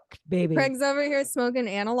hooked, baby. Craig's over here smoking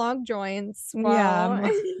analog joints. Yeah,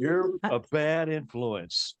 Well, You're a bad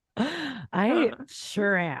influence. I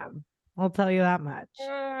sure am. I'll tell you that much.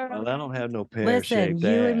 Well, I don't have no Listen, pear-shaped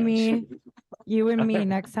you and abs. me,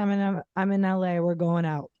 next time I'm in LA, we're going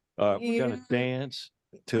out. We're gonna dance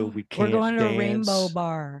till we We're can't going to a dance. rainbow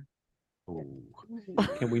bar. Ooh.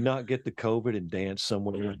 Can we not get the COVID and dance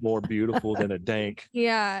somewhere more beautiful than a dank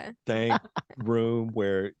Yeah. room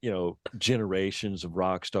where, generations of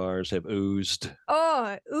rock stars have oozed?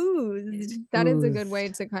 Oh, oozed. That is a good way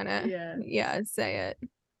Oozed. to kind of say it.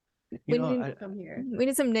 You know, Come here. We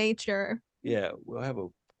need some nature. yeah, we'll have a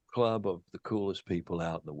club of the coolest people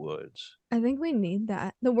out in the woods. I think we need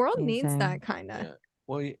that. The world needs Amazing. that kind of. Yeah.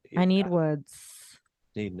 Well, I need woods.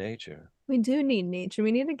 need nature. We do need nature.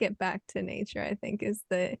 We need to get back to nature, I think, is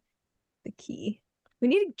the key. We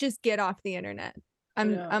need to just get off the internet.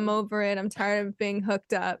 I'm over it. I'm tired of being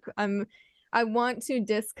hooked up. I want to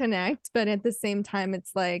disconnect, but at the same time,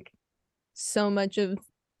 it's like so much of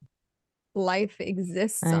life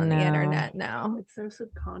exists I on the know. internet now. It's so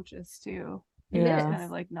subconscious too. It You're Yeah. just is. kind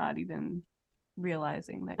of like not even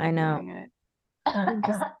realizing that I you're know. doing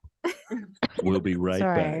it. We'll be right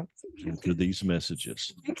Sorry. back after these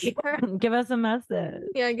messages. Give us a message.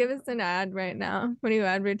 Yeah, give us an ad right now. What are you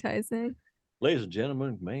advertising? Ladies and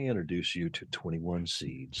gentlemen, may I introduce you to 21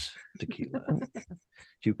 Seeds tequila. That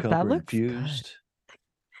Cucumber looks infused,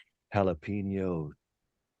 jalapeno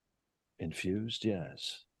infused,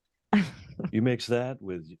 yes. good. You mix that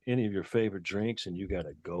with any of your favorite drinks and you got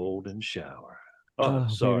a golden shower. Oh, Oh,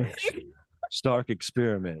 sorry. baby. Stark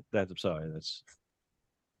experiment. That's That's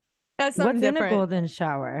What's something in a different. golden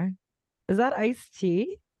shower? Is that iced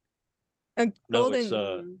tea? A no, golden. it's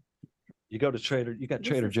you go to you got This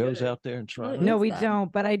Trader is Joe's good. out there in Toronto. What No, is we that?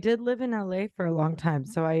 don't. But I did live in LA for a long time,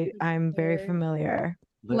 so I'm very Very- familiar.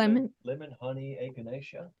 Lemon. Lemon, honey,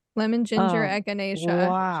 echinacea. Lemon ginger Oh, echinacea.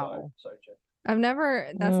 Wow. Sorry, Jeff. I've never.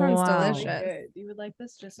 That sounds Wow. Really delicious. good. You would like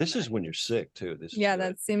this just This is when you're sick too. This is Yeah, good.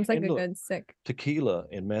 that seems like And a look, good sick. Tequila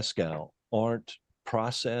and mezcal aren't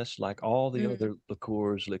processed like all the Mm. other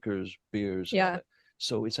liquors, beers. and all Yeah. that.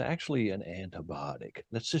 So it's actually an antibiotic.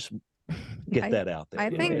 Let's just get that out there. I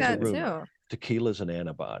you know, think it's a that rumor. too. Tequila's an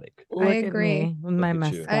antibiotic. Look at agree. me with my Look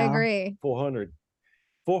at you. mezcal. I agree.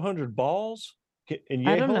 400 balls in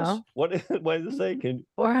I don't Yejos? know. What does it say?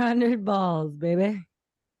 400 balls, baby.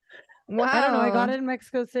 Wow. I don't know. I got it in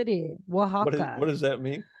Mexico City, what Oaxaca. does that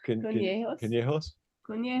mean? Conejos? Conejos?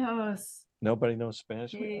 Conejos. Nobody knows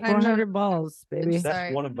Spanish. Yeah. I don't know. 400 balls, baby. Sorry.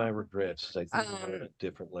 That's one of my regrets. Is I didn't learn a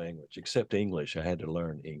different language, except English. I had to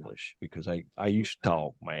learn English because I used to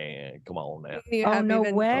talk. Man, come on now. You Oh, have no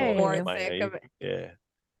even way. more my thick of age. it. Yeah,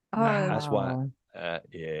 Oh, That's why. Wow.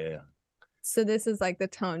 yeah. so this is like the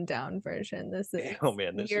toned down version. This is Oh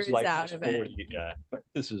man, this years is like out this of it. 40, yeah.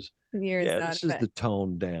 This is Years out this of is it. the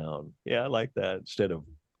toned down. Yeah, I like that instead of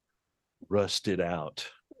rusted out.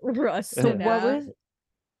 Rusted So out. what was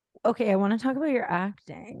okay? I want to talk about your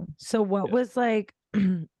acting. So what Yeah. was like,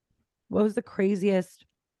 what was the craziest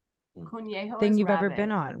Conejo thing is you've ever rabbit.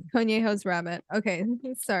 been on? Conejo's rabbit. Okay,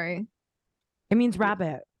 sorry. It means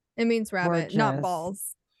rabbit. It means rabbit, not Gorgeous.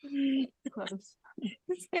 balls. Close.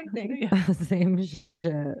 Same thing. Yeah. Same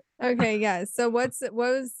shit. Okay, yeah. So what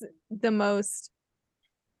was the most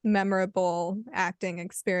memorable acting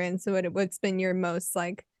experience? What's been your most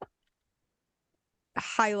like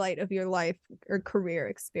highlight of your life or career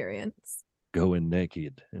experience? Going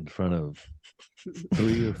naked in front of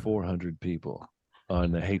 300 or 400 people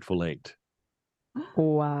on the Hateful Eight.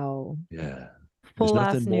 Wow. Yeah. Full There's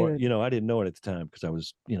ass nothing more, nude. I didn't know it at the time because I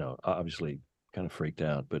was, obviously kind of freaked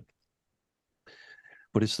out, but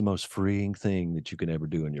it's the most freeing thing that you can ever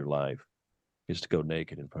do in your life is to go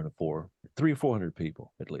naked in front of 300 or 400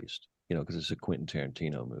 people at least, because it's a Quentin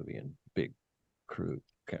Tarantino movie and big crew,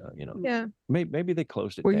 Yeah. maybe they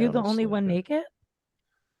closed it Were down. you the and only slimmed one down. naked?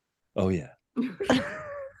 Oh yeah.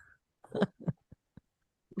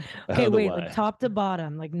 Okay, wait, like Otherwise, top to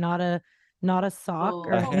bottom, like not a sock Full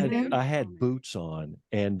or I anything? had boots on,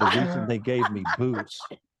 and the reason they gave me boots,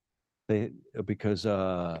 because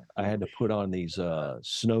I had to put on these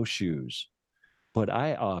snowshoes, but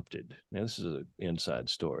I opted. Now this is an inside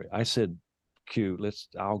story. I said, "Q,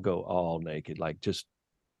 I'll go all naked, like just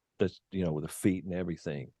with the feet and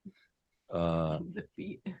everything." The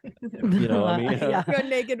feet. I mean, Yeah. Go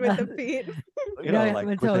naked with the feet. Yeah, like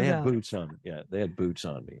with 'cause they toes had out. boots on me. Yeah, they had boots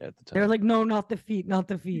on me at the time. They're like, no, not the feet, not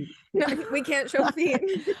the feet. No, we can't show feet.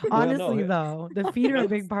 Well, no, Honestly, though, the feet are a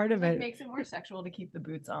big part of It it. makes it more sexual to keep the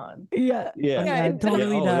boots on. Yeah, Yeah. Yeah, it it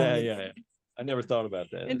totally oh, does. yeah. I never thought about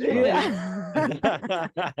that.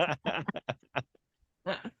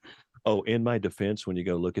 Yeah. Oh, in my defense, when you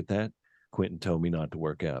go look at that, Quentin told me not to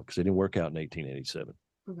work out because I didn't work out in 1887.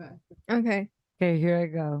 Okay. Okay. Okay, here I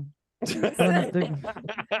go.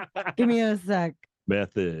 Give me a sec.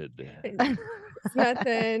 Method,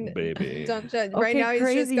 Nothing. baby. Don't judge. Right Okay, now he's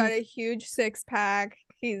just got crazy. a huge 6-pack.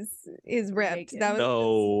 he's ripped. Naked. That was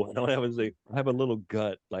No, I don't have I have a little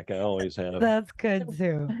gut like I always have. That's good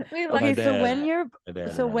too. we My Okay, so dad- when you're my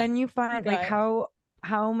dad so and I. when you find like Right.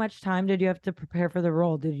 how much time did you have to prepare for the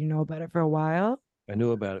role? Did you know about it for a while? I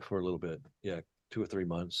knew about it for a little bit. Yeah, 2 or 3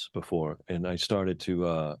 months before. And I started to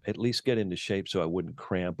at least get into shape so I wouldn't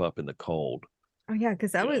cramp up in the cold. Oh yeah,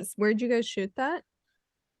 because that Yeah. was where'd you guys shoot that?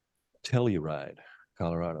 Telluride,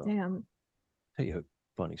 Colorado. Damn. Tell you a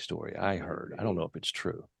funny story I heard. I don't know if it's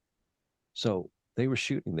true. So they were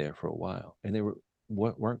shooting there for a while and they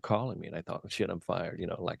weren't calling me. And I thought, shit, I'm fired,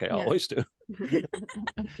 like I Yeah. always do.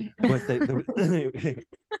 But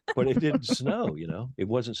but it didn't snow, it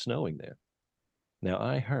wasn't snowing there. Now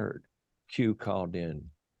I heard Q called in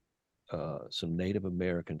some Native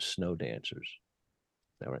American snow dancers.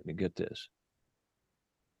 Now, right, now get this.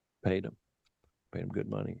 Paid them good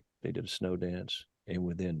money. They did a snow dance, and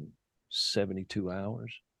within 72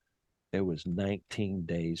 hours, there was 19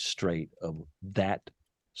 days straight of that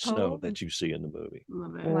snow Oh. that you see in the movie.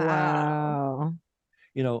 Love it. Wow.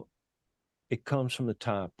 Wow. It comes from the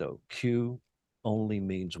top though. Q only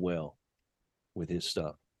means well with his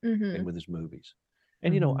stuff Mm-hmm. and with his movies.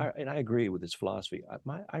 And I agree with his philosophy.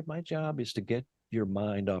 My job is to get your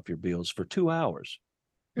mind off your bills for 2 hours.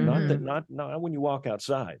 Not that not when you walk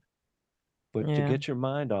outside, but to Yeah. get your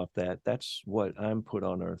mind off that's what I'm put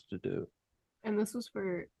on earth to do. And this was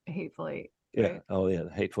for Hateful Eight. Yeah. Right? Oh yeah, the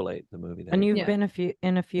Hateful Eight, the movie. And you've Yeah. been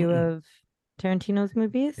in a few of Tarantino's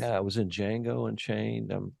movies? Yeah, I was in Django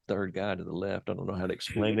Unchained. I'm third guy to the left. I don't know how to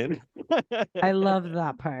explain it. I love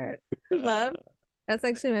that part. Love. That's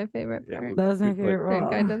actually my favorite Yeah, part. That was my but- favorite Third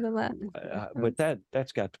role. guy to the left. but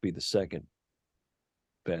that's got to be the second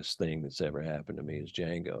best thing that's ever happened to me is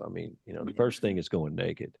Django. I mean, the first thing is going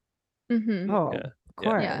naked. Mm-hmm. Oh, Yeah, of yeah.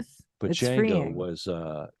 course. Yeah. But It's Django freeing. was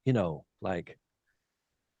like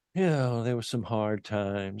there were some hard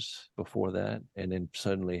times before that, and then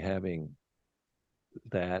suddenly having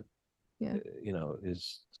that Yeah.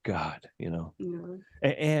 is God, Yeah.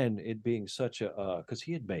 and it being such a because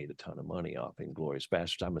he had made a ton of money off Inglorious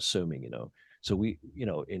Bastards, I'm assuming, so we,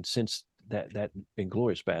 and since that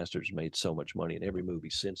Inglorious Bastards made so much money, and every movie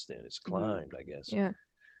since then it's climbed, I guess. Yeah.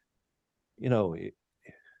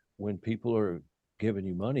 When people are giving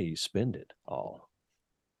you money, you spend it all.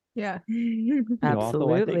 Yeah.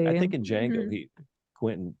 Although I think Absolutely. in Django, Mhm.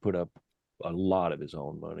 Quentin put up a lot of his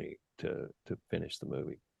own money to finish the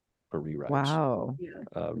movie for rewrites, Wow. Yeah.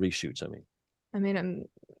 reshoots. I mean, I mean,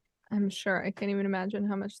 I'm sure I can't even imagine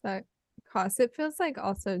how much that costs. It feels like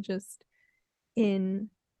also just in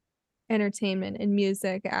entertainment, in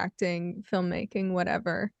music, acting, filmmaking,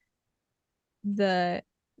 whatever.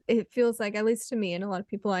 It feels like, at least to me and a lot of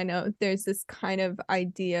people I know, there's this kind of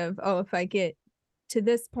idea of, oh, if I get to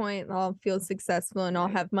this point, I'll feel successful and I'll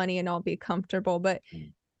Right. have money and I'll be comfortable. But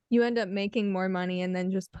Mm. you end up making more money and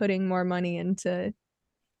then just putting more money into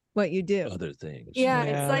what you do. other things. Yeah,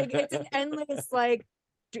 Yeah. it's like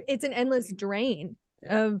it's an endless drain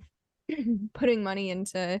of putting money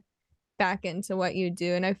back into what you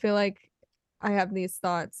do. And I feel like I have these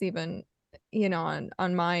thoughts even,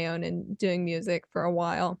 on my own and doing music for a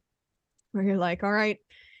while, where you're like, all right,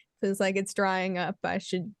 feels like it's drying up. I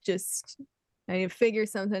need to figure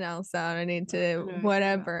something else out. I need to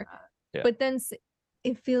whatever. Yeah. But then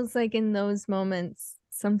it feels like in those moments,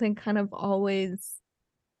 something kind of always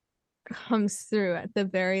comes through at the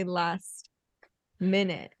very last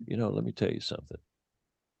minute. Let me tell you something.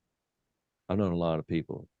 I've known a lot of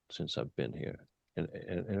people since I've been here, and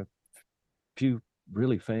a few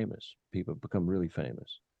really famous people have become really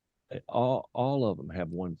famous. All of them have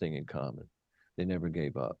one thing in common: they never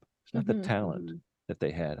gave up. It's not the Mhm. talent that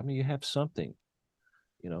they had. I mean, you have something,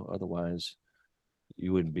 otherwise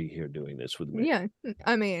you wouldn't be here doing this with me. Yeah,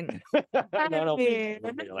 I mean, I don't mean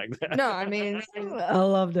like that. no, I mean, I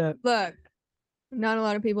loved it. look, not a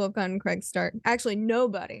lot of people have gotten Craig's start. Actually,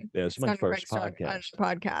 nobody. Yeah, it's has my gotten first Craig's start on podcast. a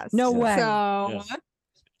podcast. No Yeah. way. So,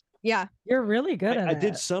 yeah. You're really good at I it.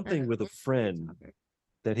 did something with a friend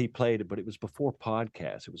that he played, but it was before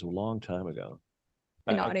podcast. It was a long time ago.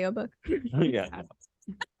 An I- audiobook. yeah.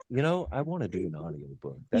 I want to do an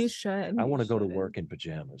audiobook. You should. I want to go to should. work in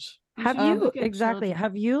pajamas. Have Um, you look at exactly? children.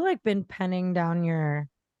 Have you like been penning down your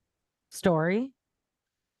story,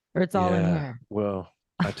 or it's all in Yeah. here? Well,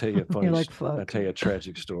 I tell you a funny, You're like, I fuck. tell you a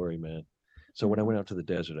tragic story, man. So when I went out to the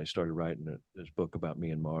desert, I started writing this book about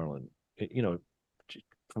me and Marlon.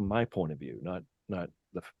 From my point of view, not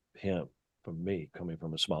him, from me coming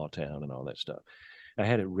from a small town and all that stuff. I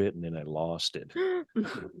had it written and I lost it.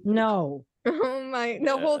 No, Oh my!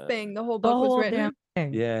 The whole Yeah. thing, the whole the book was whole written. damn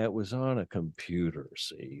Yeah, it was on a computer.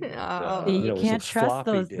 See, and, Oh. See, you it was can't those trust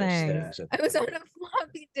floppy those disk things. things. I was on a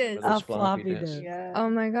floppy disk. Those A floppy disks. disk. Yeah. Oh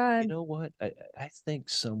my You god. know what? I think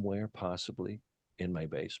somewhere possibly in my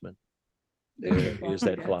basement There's there a is floppy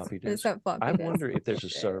that disk. floppy There's disk. that floppy I disk. wonder if there's a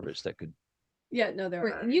service that could Yeah, no, there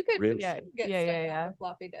are. You could really. Yeah, get yeah, stuff yeah, off yeah. the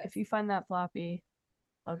floppy disk. If you find that floppy,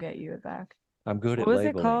 I'll get you it back. I'm good What at was it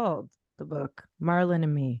labeling. called? The book Marlon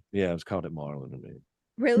and Me. Yeah, it was called it Marlon and Me.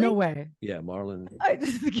 Really? No way. Yeah, Marlon. I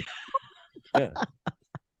just Yeah.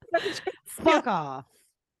 fuck off.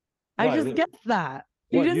 I Why? just guessed that.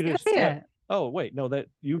 You What, just you guessed just- what? it. Oh wait, no, that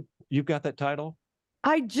you've got that title.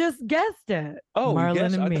 I just guessed it. Oh, Marlon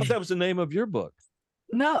yes, and I Me. thought that was the name of your book.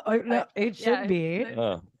 No, no, it should Yeah, be.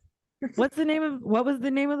 What What was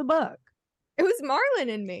the name of the book? It was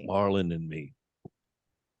Marlon and Me. Marlon and Me.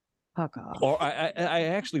 Fuck off. Or I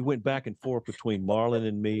actually went back and forth between Marlon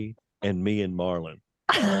and Me and Me and Marlon.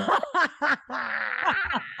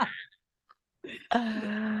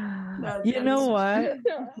 You know what?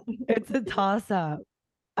 It's a toss up.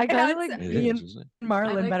 I kind of like It me is, and isn't it?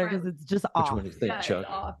 Marlon like better Marlon. because it's just Which off. one do you think,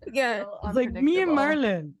 Chuck? Yeah. It's like me and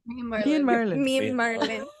Marlon. Me and Me and Marlon. Me Me and and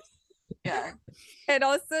Marlon. Yeah. And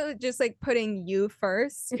also just like putting you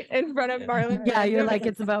first in front of Yeah. Marlon. Yeah, you're Brando. like,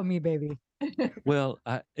 it's about me, baby. Well,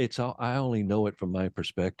 I only know it from my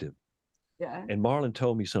perspective. Yeah. And Marlon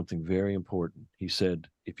told me something very important. He said,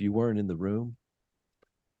 if you weren't in the room,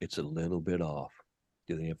 it's a little bit off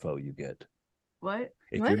to the info you get. What?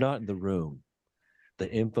 If What? you're not in the room,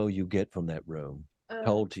 the info you get from that room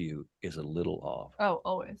told to you is a little off. Oh,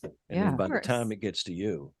 always. And Yeah. then by Of the time course. it gets to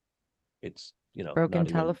you, it's, Broken not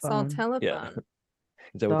even- It's all telephone. Yeah. telephone.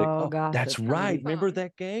 Is that what they- Oh, oh, gosh, that's it's right. telephone. Remember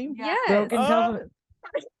that game? Yeah. Broken Oh! telephone.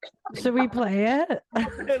 Should we play it? Yeah,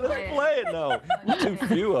 let's play it. No, too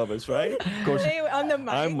few of us, right? Of course, Hey, on the mic.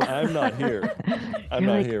 I'm not here. I'm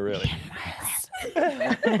You're not like, here really.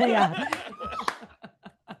 Yeah.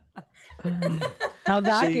 Now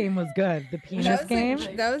that See- game was good. The penis That was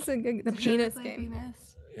game. that was a good the Did you ever penis play game.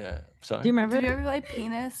 Penis? Yeah. Sorry. Do you remember? Did you ever play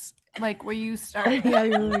penis? Like where you start? Yeah,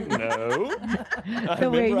 you were like, No. I the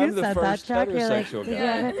way remember you I'm the said that, first Chuck, you're like, heterosexual did you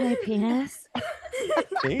guy. ever play penis?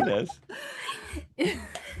 Penis.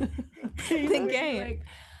 The game. Like,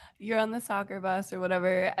 you're on the soccer bus or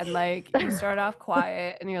whatever, and like you start off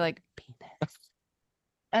quiet, and you're like penis,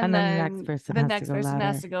 And then the next person the has to next go person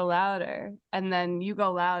has louder. to go louder, and then you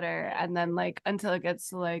go louder, and then like until it gets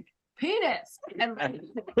to like penis, and like,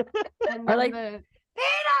 and Or then like, the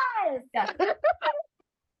penis. Yeah.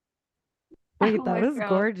 Wait, Oh that my was God.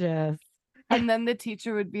 gorgeous. And then the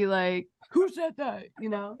teacher would be like, "Who said that?" You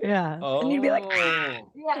know? Yeah. Oh. And you'd be like, Yeah.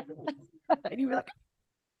 and you'd be like,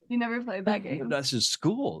 You never played that game. That's in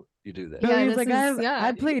school. You do that. no, Yeah, he was this like, is- yeah, I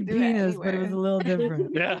you can played do it penis, but it was a anywhere. little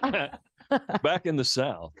different. Yeah. Back in the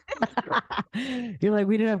South. You're like,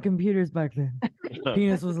 we didn't have computers back then.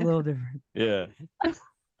 Penis was a little different. Yeah.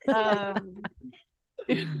 Um,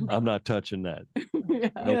 I'm not touching that. yeah.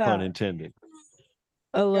 No Yeah. pun intended.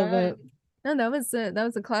 I love it. No, that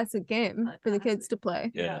was a classic game for the kids to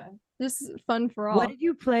play. Yeah. Just fun for all. What did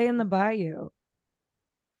you play in the bayou?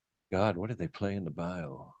 God, what did they play in the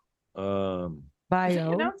bio?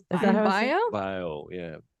 Bio? know, Is that how it's bio? Bio,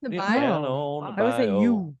 yeah. The Yeah, bio? down on the I would say bio.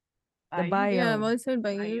 you. The bio. Yeah, I've always heard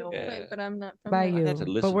Bayou, Bayou. Yeah. but I'm not from Bayou. there. had to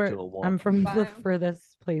listen But we're, to a one. I'm from the Bayou.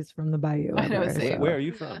 furthest place from the bayou. I know, ever, same. Where are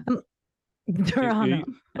you from? Toronto.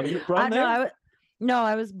 Are you from I know. there? No,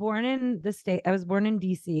 I was born in the state. I was born in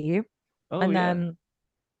DC, Oh, and yeah. then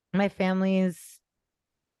my family's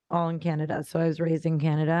all in Canada. So I was raised in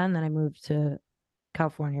Canada, and then I moved to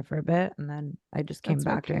California for a bit, and then I just came That's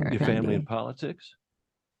back during okay. Your family in Pandy. politics?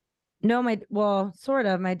 No, well, sort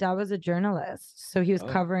of. My dad was a journalist, so he was Oh,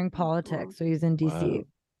 covering politics. So he's in DC.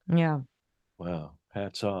 Yeah, Wow.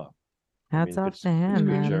 Hats off. hats off it's to him, good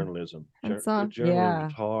man. journalism. Hats Good off. journalism's Yeah.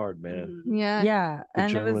 hard, man. Mhm. Yeah. Yeah, Good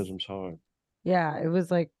and it was journalism's hard. yeah, it was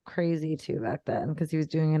like crazy too back then because he was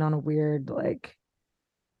doing it on a weird like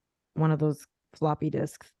one of those floppy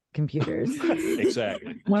disk computers.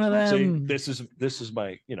 Exactly. One of See, them. this is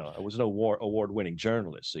my, I was an award-winning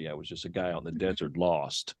journalist. See, I was just a guy on the desert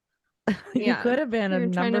lost. You Yeah, could have been a You're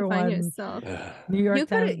trying to number find one yourself. New York You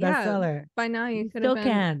coulda- Times yeah. bestseller. By now, you could Still have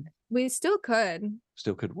been. can. We still could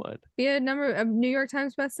Still could what? be a New York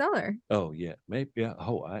Times bestseller. Oh yeah, maybe. Yeah.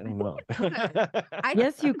 Oh, I don't know. I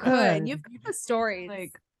Yes, you could. You've got the stories.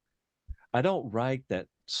 Like I don't write that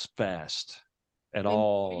fast at Maybe-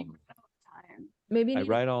 all. time. maybe I need-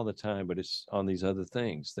 write all the time, but it's on these other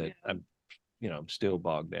things that I'm still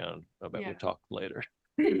bogged down about. Yeah. We'll talk later.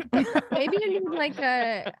 maybe you need like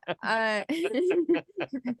a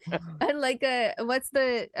like a what's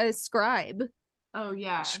a scribe? Oh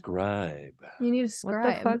yeah. Scribe. You need a What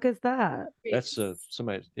scribe. the fuck is that? That's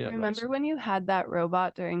somebody. Yeah. Remember when you had that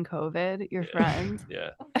robot during COVID? Your friend. Yeah.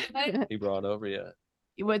 He brought over. Yeah.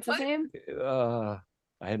 What's his name? I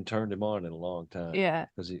hadn't turned him on in a long time. Yeah.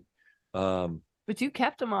 Because he, But you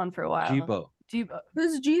kept him on for a while. Jibo.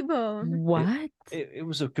 Who's Jibo? What? It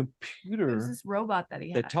was a It computer was this robot that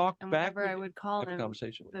he had. that talked and back. whenever I would call have a him,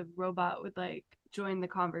 conversation with the robot would like join the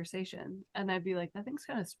conversation, and I'd be like, "That thing's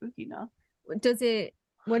kind of spooky, no?" Does it?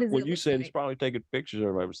 What does When it you look said like? it's probably taking pictures of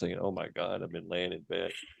her, I was thinking, oh my God, I've been laying in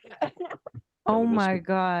bed. Oh this my would-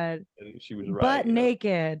 God. And she was right. Butt you know.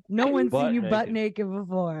 naked. No one's seen Butt you butt naked. naked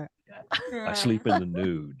before. I sleep in the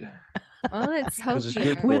nude. Well, it's Because it's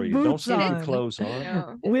healthier. good for With you. Don't boots sleep with on. clothes on.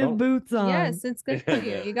 No. With Don't- boots on. Yes, it's good for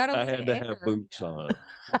you. You gotta I let had it to air. have boots on.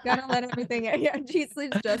 Gotta let everything air. Yeah, she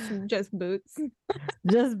sleeps just boots.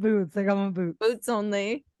 Just boots. I got my boots. Boots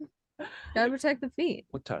only. Gotta protect the feet.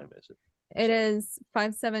 What time is it? It is Oh,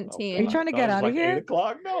 5:17. Are you trying to I get was out of like here? 8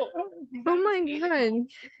 o'clock? No. Oh my God.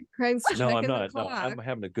 Craig's No, I'm checking the not. No, clock. I'm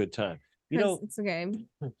having a good time. You 'Cause know, it's okay.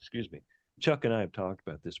 excuse me. Chuck and I have talked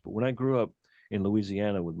about this, but when I grew up in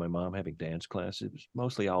Louisiana with my mom having dance classes, it was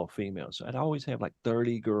mostly all females. So I'd always have like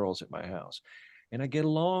 30 girls at my house. And I get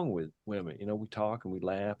along with women. You know, we talk and we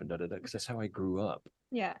laugh and da-da-da, because that's how I grew up.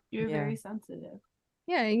 Yeah. You're Yeah. very sensitive.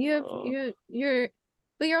 Yeah, you have Oh. you're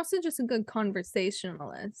but you're also just a good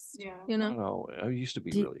conversationalist. Yeah. You I know? don't know. I used to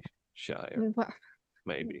be Do- really shy, or Wow.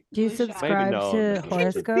 maybe. Do you Really shy. subscribe no, to no. See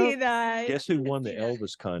horoscope? that. Guess who won the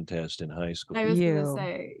Elvis contest in high school? I was You. gonna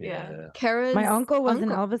say, yeah. Kara's My uncle was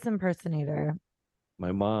an uncle. Elvis impersonator.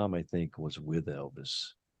 My mom, I think, was with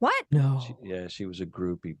Elvis. What? No. She was a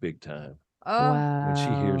groupie big time. Oh, Wow. When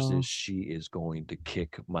she hears this, she is going to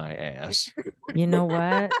kick my ass. You know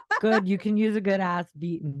what? Good. You can use a good ass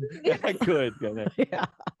beating. I could. Yeah.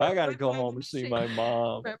 I got to go home and see my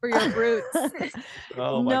mom. remember your roots.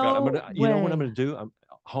 Oh my God! No You know what I'm way. going to do? I'm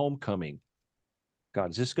homecoming. God,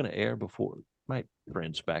 is this going to air before my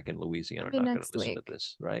friends back in Louisiana are Maybe not going to next listen to week.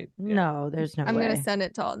 this, right? Yeah. No, there's no I'm way. gonna send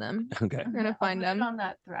it to all them. Okay. I'm gonna find I'll put it them. on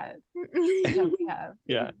that thread that we have.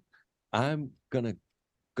 Yeah. I'm gonna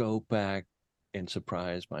go back and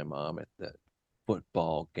surprise my mom at the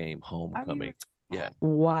football game homecoming. Yeah.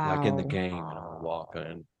 Wow. Like in the game, and I'll walk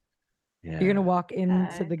in. Yeah. You're gonna walk into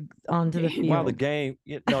Okay. onto the field. While the game,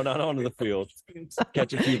 no, not onto the field.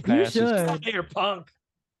 Catch a few You passes. should. Come here, punk.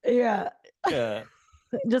 Yeah. Yeah.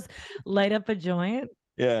 Just light up a joint,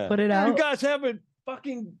 Yeah. put it You out. guys haven't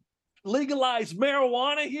fucking legalized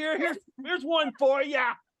marijuana here? Here's one for you.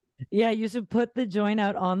 Yeah, you should put the joint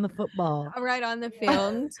out on the football. Right on the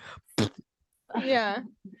field. Yeah.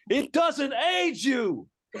 It doesn't age you.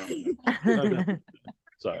 no.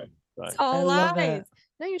 Sorry. It's all I love lies. it.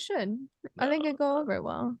 No, you should. I think it'd go over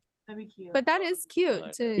well. That'd be cute. But that is cute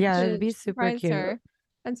Like to Yeah, to it'd be super surprise cute. her.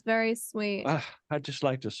 That's very sweet. I'd just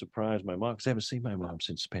like to surprise my mom because I haven't seen my mom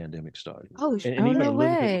since the pandemic started. Oh, And Oh, even no a little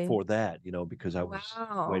way. bit before that, because I was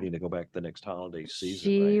Wow. waiting to go back the next holiday season.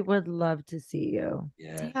 She right? would love to see you.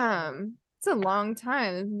 Yeah, damn. It's a long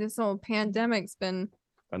time. This whole pandemic's been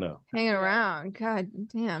I know. hanging around. God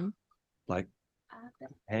damn. Like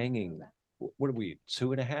hanging. What are we?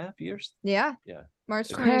 2.5 years? Yeah. Yeah.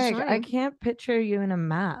 March Craig, 2020. I can't picture you in a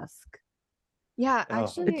mask. Yeah, Oh.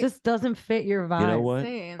 actually. It just doesn't fit your vibe. You know what?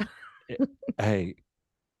 Same. Hey,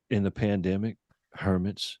 in the pandemic,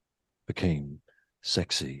 hermits became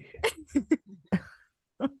sexy.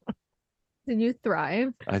 Did you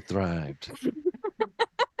thrive? I thrived.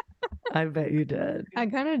 I bet you did. I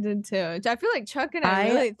kind of did too. I feel like Chuck and I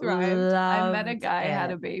really thrived. I met a loved guy, had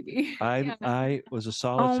it. a baby. I was a Oh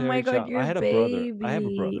solitary my god, child. your I had a baby. brother. I have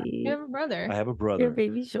a brother. You have a brother. I have a Your brother.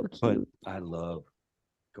 baby's so But cute. I love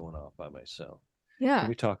going off by myself. Yeah. Can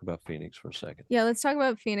we talk about Phoenix for a second? Yeah, let's talk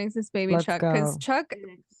about Phoenix's baby Let's Chuck because go.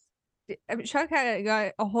 Chuck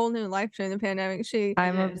got a whole new life during the pandemic. She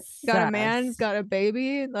I'm did. obsessed. got a man, got a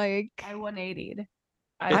baby. Like I 180'd.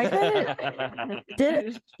 I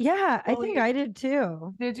Did yeah, I think I did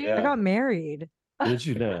too. Did you? Yeah. I got married. Did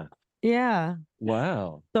you know? Yeah.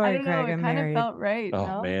 Wow. I Sorry, don't know. Craig, It I'm kind married. of felt right. Oh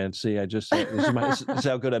no? man, see, I just this is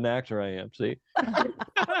how good an actor I am. See.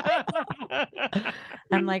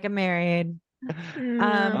 I'm like, I'm married.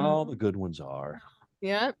 All the good ones are.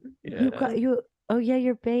 Yep. Yeah. You got you. Oh yeah,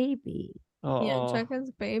 your baby. Yeah, Oh, Chuck has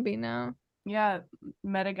a baby now. Yeah,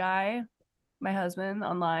 met a guy, my husband,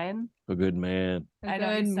 online. a good man. A I know,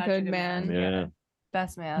 he's good, such a good good man. man. Yeah.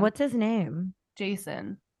 Best man. What's his name?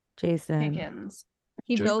 Jason Jason. Pickens?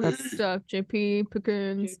 He J- builds stuff. JP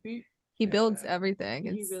Pickens. He builds everything. He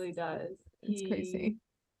It's, really does. it's crazy.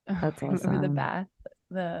 That's Remember the awesome. bath,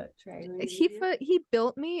 the tray. He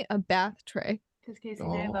built me a bath tray. Because Casey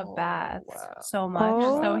and I love Oh, baths wow. so much.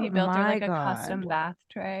 So he Oh built her my like a God. custom bath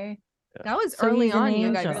tray. That was So early he's an on,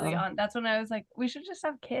 you guys. angel. Early on. That's when I was like, we should just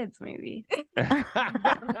have kids, maybe.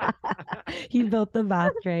 He built the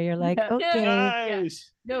bath tray. You're like, Yeah. okay.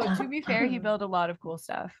 Nice. No, to be fair, he built a lot of cool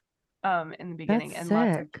stuff in the beginning That's and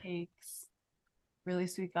lots of sick. cakes. Really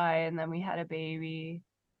sweet guy. And then we had a baby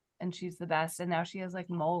and she's the best. And now she has like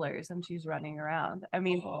molars and she's running around. I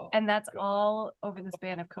mean, and that's all over the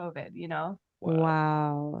span of COVID, you know?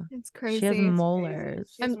 Wow. It's She has crazy.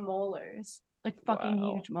 molars. She has molars. Like fucking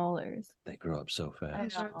Wow. huge molars. They grow up so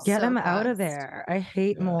fast. know. Get So them out of fast. there. I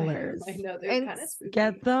hate Yeah. molars. I know they're And kind of spooky.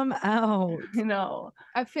 Get them out. I know.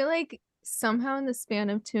 I feel like somehow in the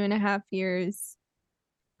span of 2.5 years,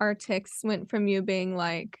 our ticks went from you being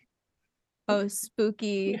like, oh,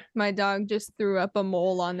 spooky, my dog just threw up a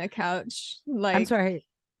mole on the couch. Like, I'm sorry.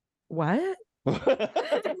 What?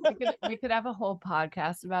 We could have a whole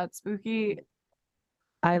podcast about spooky.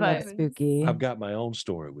 I love But- spooky. I've got my own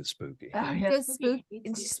story with Spooky. Oh, yeah, just spooky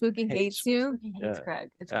hates you. Spooky hates Yeah. Craig.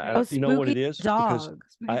 It's I- Craig. Oh, you know what it spooky is? Because dog.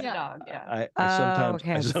 Spooky's a Yeah. dog. Yeah. I Oh, sometimes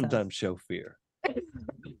okay, I obsessed. sometimes show fear.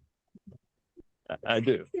 I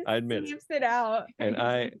do. I admit it. Sniffs it out. And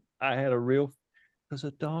I had a real because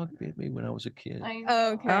a dog bit me when I was a kid. I know.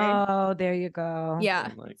 Okay. Oh, there you go. Yeah.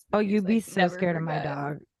 I'm like, Oh, Spooky's you'd be like, so never scared of my forget.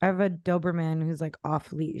 dog. I have a Doberman who's like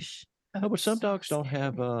off leash. no, but some dogs don't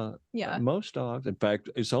have Yeah. most dogs. In fact,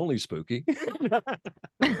 it's only Spooky. Do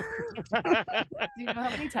you know how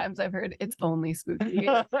many times I've heard it's only spooky?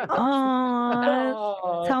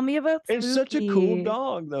 Oh, tell me about Spooky. It's such a cool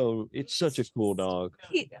dog, though. It's such a cool dog.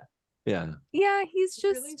 He- Yeah. Yeah, he's He's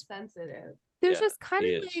just really sensitive. there's Yeah, just kind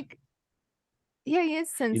he of is. like, yeah, he is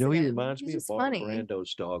sensitive. You know, he reminds He's me of just Barbara funny.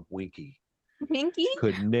 Brando's dog, Winky. Pinky.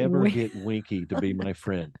 Could never Wink. get Winky to be my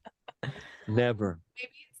friend. Never.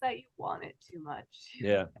 Maybe it's that you want it too much.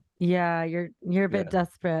 Yeah. Yeah, you're a bit Yeah.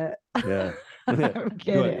 desperate. Yeah. I'm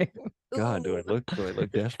kidding. God, do I look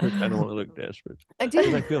desperate? I don't want to look desperate. I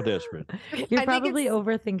Because I do. feel desperate. You're I think probably it's-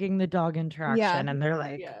 overthinking the dog interaction, and they're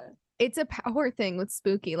like, Yeah. It's a power thing with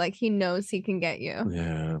Spooky. Like he knows he can get you.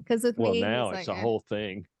 Yeah. Because with Well, me, now he's it's like, a eh. whole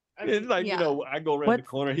thing. I It's mean, like, yeah. you know, I go around the What's-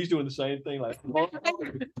 corner, he's doing the same thing. Like,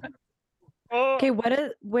 okay,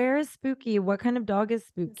 where is Spooky? What kind of dog is It's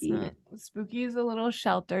Spooky? not- Spooky is a little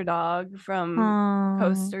shelter dog from Aw.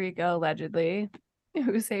 Costa Rica, allegedly,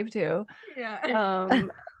 who saved too. Yeah.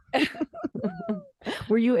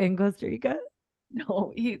 Were you in Costa Rica?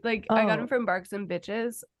 No, I got him Oh. from Barks and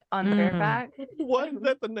Bitches on Mm. Fairfax. what is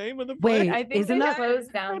that the name of the Wait, place? I think isn't they that-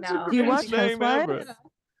 closed down That's the now. Do you watch greatest name Housewives? ever.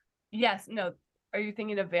 Yes, no. Are you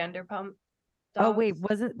thinking of Vanderpump? Oh wait,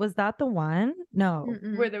 Dogs? was that the one? No,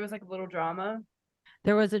 Mm-mm. Where there was like a little drama.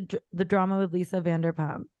 there was the drama with Lisa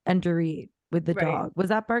Vanderpump and Dorit with the Right. dog. Was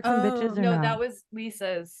that Barks and Oh, Bitches or No, no? that was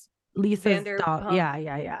Lisa's Lisa's dog. Vanderpump.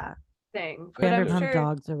 Yeah. thing. But I'm Vanderpump sure,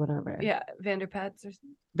 dogs or whatever. yeah, Vanderpets or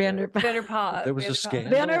Vanderpump. Vanderpot. There was a Vanderpot.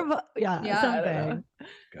 scandal. Vanderpump. Yeah, Yeah, I don't something.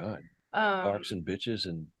 God. Um, Barks and Bitches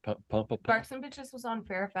and Pump a Barks and Bitches was on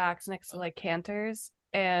Fairfax next to like Cantor's,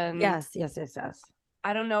 and Yes.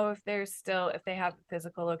 I don't know if if they have a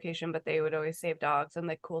physical location, but they would always save dogs. And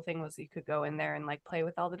the cool thing was you could go in there and like play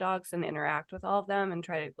with all the dogs and interact with all of them and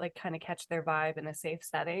try to like kind of catch their vibe in a safe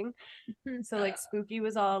setting. So like Spooky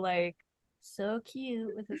was all like so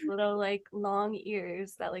cute with his little like long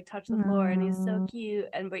ears that like touch the floor, and he's so cute.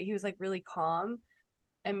 But he was like really calm.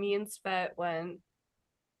 And me and Svet went,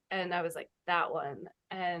 and I was like, that one.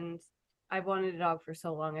 And I wanted a dog for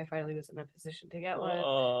so long. I finally was in a position to get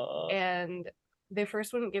one. And they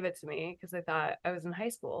first wouldn't give it to me because they thought I was in high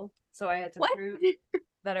school. So I had to What? prove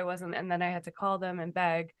that I wasn't. And then I had to call them and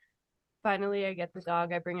beg. Finally, I get the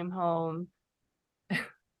dog. I bring him home.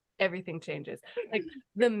 Everything changes. Like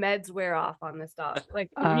the meds wear off on this dog. Like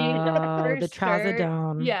Oh, for the sure.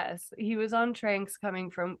 trazodone. Yes, he was on tranks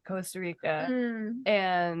coming from Costa Rica, Mm.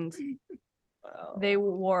 and they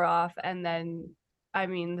wore off. And then, I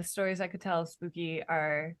mean, the stories I could tell of Spooky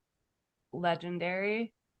are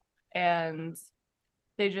legendary, and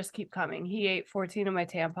they just keep coming. He ate 14 of my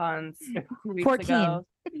tampons 2 weeks 14. ago.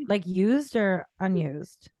 Like used or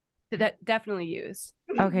unused? Definitely used.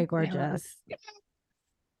 Okay, gorgeous.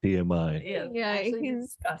 TMI. Yeah, Yeah, actually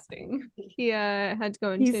he's- disgusting. He had to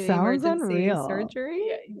go He into sounds emergency unreal. surgery.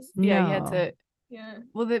 Yeah, he had No. to. Yeah.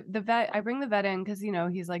 Well, the vet, I bring the vet in because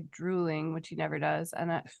he's like drooling, which he never does,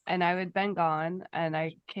 and I had been gone, and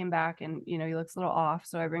I came back, and he looks a little off,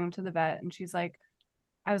 so I bring him to the vet, and she's like,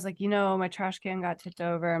 I was like, my trash can got tipped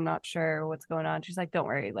over, I'm not sure what's going on. She's like, don't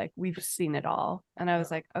worry, like we've seen it all, and I was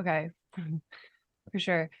like, okay, for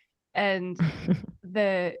sure, and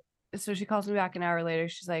so she calls me back an hour later.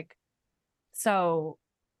 She's like, so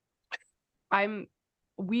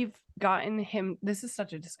we've gotten him, this is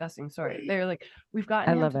such a disgusting story. They're like, we've gotten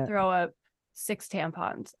I him love to it. throw up 6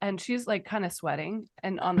 tampons, and she's like kind of sweating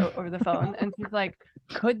and over the phone, and she's like,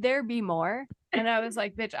 could there be more? And I was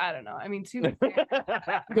like, bitch, I don't know. I mean,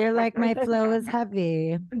 They're like, my flow is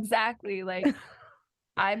heavy. exactly, like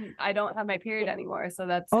I don't have my period anymore, so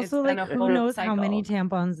that's Also, it's been like, a who full knows how many cycle.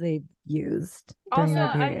 tampons they've used during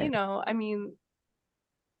Also, their period? I mean,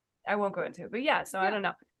 I won't go into it, but yeah, so I don't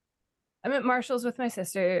know. I'm at Marshall's with my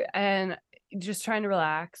sister and just trying to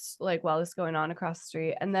relax, like while this is going on across the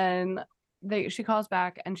street. And then she calls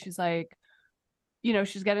back and she's like,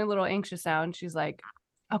 she's getting a little anxious now. And she's like,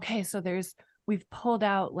 okay, so we've pulled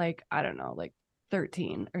out like, I don't know, like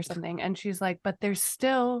 13 or something. And she's like, but there's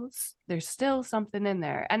still something in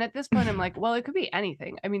there. And at this point, I'm like, well, it could be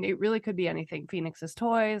anything. I mean, it really could be anything. Phoenix's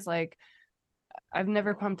toys, like, I've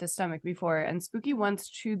never pumped his stomach before. And Spooky once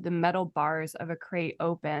chewed the metal bars of a crate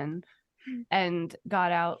open and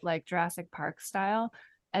got out like Jurassic Park style,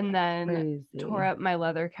 and then tore up my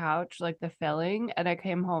leather couch, like the filling. And I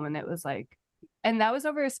came home and it was like, and that was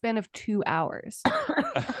over a span of 2 hours.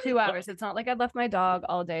 2 hours. It's not like I left my dog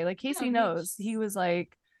all day. Like Casey knows. He was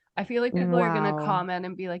like, I feel like people are gonna comment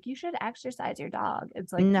and be like, you should exercise your dog.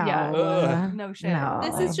 It's like, yeah, no shit. No.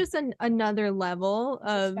 This is just another level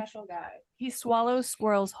of special guy. He swallows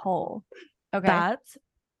squirrels whole. Okay. That's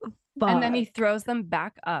and then he throws them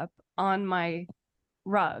back up on my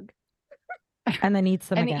rug and then eats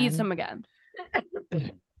them and again. he eats them again.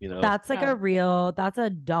 That's like that's a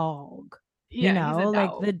dog. Yeah, he's a like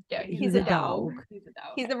dog. he's a dog.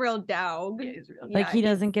 He's a real dog. Yeah, he's a real dog. Like he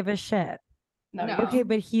doesn't give a shit. No. Okay,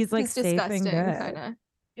 but he's like safe and good. Kinda.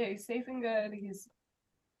 Yeah, he's safe and good.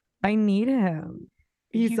 I need him.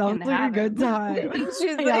 He sounds like a good time.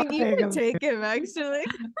 She's like, you can take him, actually.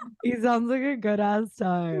 He sounds like a good ass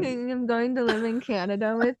time. I'm going to live in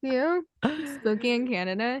Canada with you. Spooky in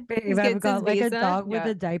Canada. Babe, I've got like a dog with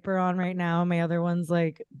a diaper on right now. My other one's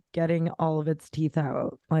like getting all of its teeth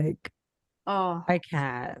out. Like, oh, I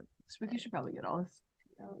can't. Spooky should probably get all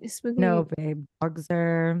this. Spooky. No, babe. Dogs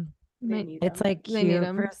are. It's like cute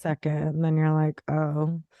for a second, and then you're like,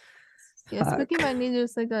 oh. Yeah, Spooky might need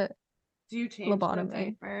just like a. Do you change the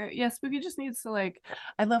diaper? Yeah, Spooky just needs to like.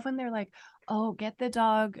 I love when they're like, "Oh, get the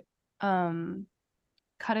dog,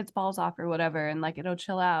 cut its balls off or whatever, and like it'll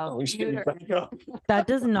chill out." That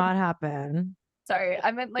does not happen. Sorry,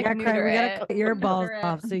 I meant like neuter we gotta cut your balls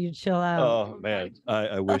off so you chill out. Oh man,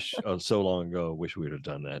 I wish so long ago. I wish we'd have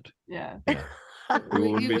done that. Yeah. We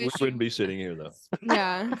wouldn't be sitting here though.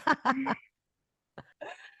 Yeah.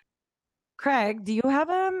 Craig, do you have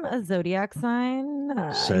a zodiac sign?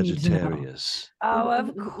 Sagittarius. Oh,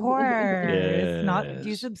 of course. Yes. Do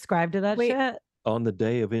you subscribe to that shit? On the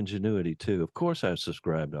day of ingenuity too. Of course I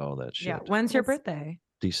subscribe to all that shit. Yeah. When's your birthday?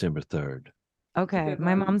 December 3rd. Okay.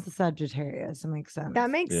 My mom's a Sagittarius. It makes sense. That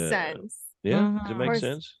makes sense. Yeah. Does it make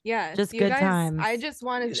sense? Yeah. Just good times. I just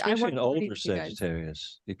wanted especially an older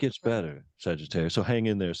Sagittarius. It gets better, Sagittarius. So hang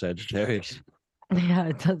in there, Sagittarius. Yeah,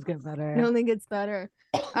 it does get better. It only gets better.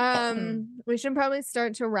 We should probably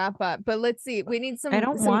start to wrap up, but let's see. We need some. I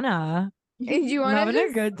don't wanna. Do you want to having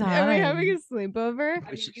a good time? Are we having a sleepover?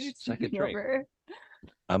 Second drink.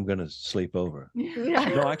 I'm gonna sleep over.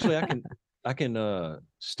 No, actually, I can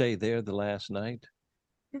stay there the last night.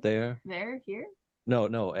 There. Here?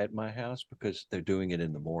 No, at my house because they're doing it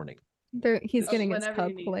in the morning. He's getting his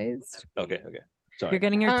tub glazed. Okay. Sorry. You're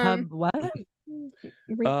getting your tub what?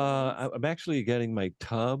 I'm actually getting my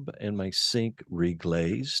tub and my sink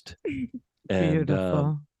reglazed.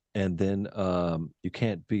 Beautiful. And then you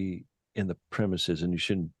can't be in the premises and you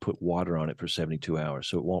shouldn't put water on it for 72 hours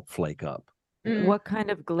so it won't flake up. What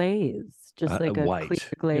kind of glaze? Just like a white,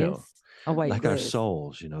 clear glaze? A white like glaze. our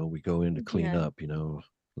souls, we go in to clean up,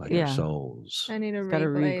 like our souls. I need to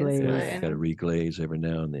reglaze. Got to reglaze every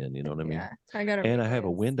now and then, you know what I mean? Yeah, I got to. And I have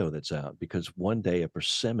a window that's out because one day a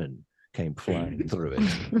persimmon came flying through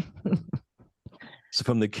it. So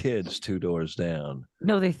from the kids 2 doors down.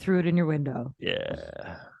 No, they threw it in your window.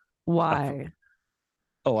 Yeah. Why?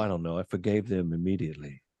 I don't know. I forgave them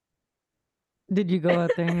immediately. Did you go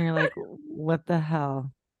out there and you're like, what the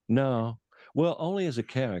hell? No. Well, only as a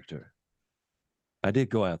character. I did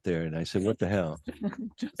go out there and I said, what the hell?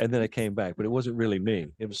 And then I came back, but it wasn't really me.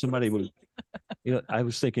 It was somebody who, I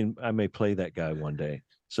was thinking I may play that guy one day.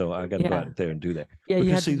 So I got to go out there and do that. Yeah, because,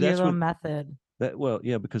 you had to do a little method.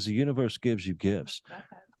 Because the universe gives you gifts.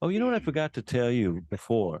 Oh, you know what I forgot to tell you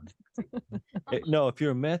before? No, if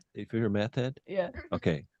you're a meth head. Yeah.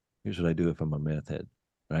 Okay. Here's what I do if I'm a meth head,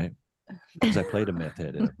 right? Because I played a meth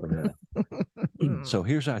head. So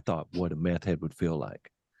here's I thought what a meth head would feel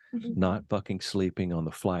like. not fucking sleeping on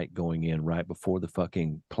the flight going in right before the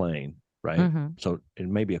fucking plane, right? Mhm. So it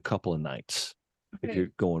may be a couple of nights if Okay.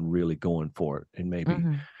 you're really going for it, and maybe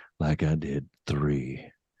Mhm. like I did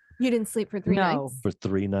 3 You didn't sleep for 3 No. nights? for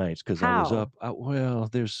 3 nights because I was How? up. Well,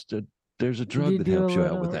 there's a drug You that do a helps you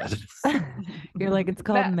out with little- that. You're like, it's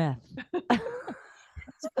called Meth. meth.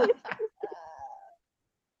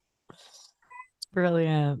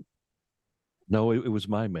 Brilliant. No, it was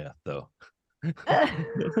my meth though.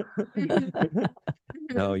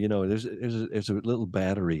 No, there's a little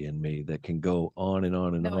battery in me that can go on and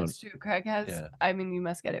on and No, on. it's true. Craig has. Yeah. I mean, you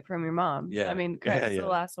must get it from your mom. Yeah. I mean, Yeah, Craig's yeah. the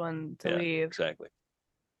last one to Yeah, leave. exactly.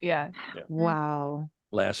 Yeah. Wow.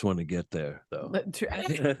 Last one to get there though. But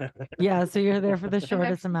Yeah, so you're there for the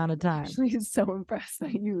shortest amount of time. actually so impressed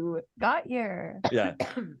that you got here. Yeah.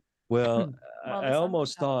 Well, Well, I the sun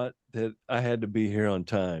almost was out. thought that I had to be here on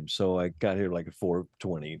time, so I got here like at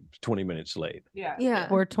 4:20, 20 minutes late. Yeah. Yeah.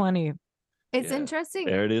 420. It's Yeah. interesting.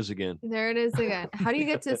 There it is again. There it is again. How do you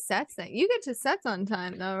get to sets then? You get to sets on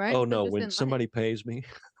time though, right? Oh So no, just when in somebody pays me,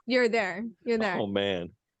 you're there. You're there. oh man.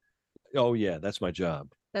 Oh yeah, that's my job.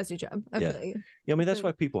 That's your job. I Yeah. feel you. Yeah, I mean that's So-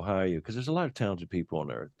 why people hire you, because there's a lot of talented people on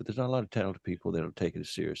earth, but there's not a lot of talented people that'll take it as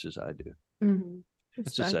serious as I do. Mhm.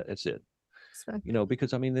 It's just Respect. that. It's it. Respect.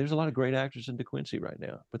 Because I mean, there's a lot of great actors in DeQuincy right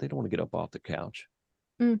now, but they don't want to get up off the couch.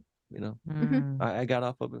 Mm. Mm. I got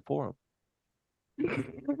off of it for them.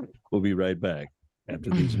 We'll be right back after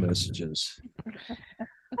these messages.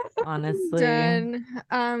 Honestly. Done.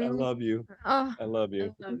 I love you. Oh, I love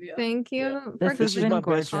you. Love you. thank you. Yeah. for This This has is been my best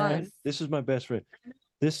gorgeous. friend. This is my best friend.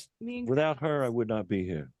 This Me and without Craig her, I was- would not be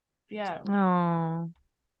here. Yeah. Oh,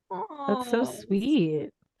 that's so Aw, sweet.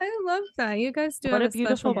 I love that. You guys do What have a a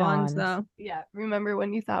special beautiful bond, bond. though. Yeah. Remember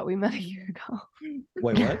when you thought we met a year ago?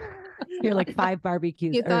 Wait, what? You're like 5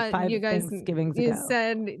 barbecues You or thought 5 you guys Thanksgivings you ago.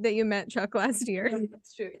 said that you met Chuck last year.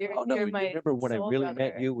 That's true. You're, Oh no! you're You my remember when I soul really met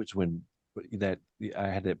brother. you was when that I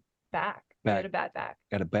had that Back. You had a bad back.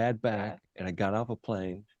 got a bad back, and I got off a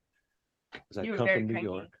plane because I You were come very from New cranky.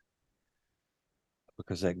 York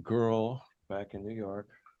because that girl back in New York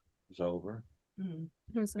was over, Mhm.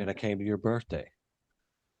 and I came to your birthday.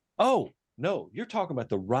 Oh no, you're talking about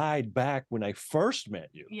the ride back when I first met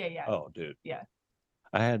you. Yeah. Yeah. Oh, dude. Yeah.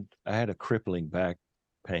 I had a crippling back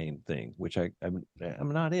pain thing, which I'm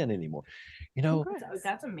not in anymore.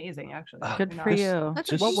 That's amazing, actually. Ah, Good You're for not- you. That's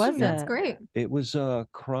Just- What was That's it? great. it was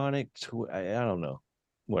chronic. I don't know,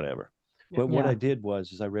 whatever. Yeah. But what Yeah. I did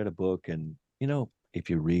was I read a book, and if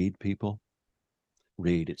you read, people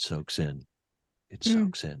read, it soaks in. It Mm.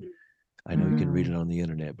 soaks in. I know you can read Mm. it on the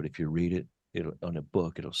internet, but if you read it, on a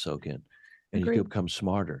book, it'll soak in, and you Agreed. can become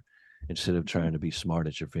smarter instead of trying to be smart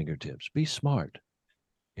at your fingertips. Be smart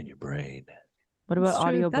in your brain. What It's about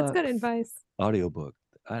true. That's good audiobooks? advice. Audiobook.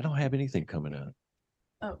 I don't have anything coming out.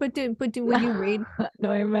 But when you read,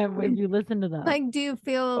 No, I meant when you listen to them. like, do you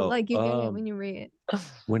feel Oh, like you get it when you read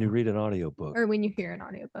When you read an audiobook, or when you hear an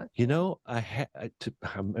audiobook?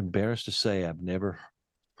 I'm embarrassed to say I've never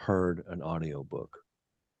heard an audiobook.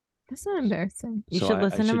 That's not embarrassing. You So should I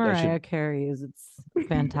listen to should- I should- Mariah Carey's. It's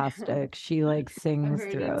fantastic. She like I sings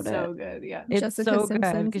heard throughout it's so good. Yeah. It's Jessica so good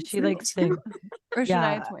Simpson. because she like sings. Or Shania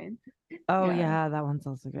Yeah. Twain. Oh Yeah. yeah, that one's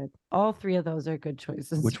also good. All 3 of those are good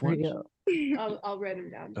choices. Which for ones? you. I'll write them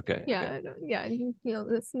down. Okay. Yeah, okay. I know. Yeah, you'll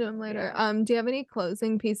listen to them later. Yeah. Do you have any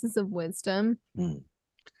closing pieces of wisdom?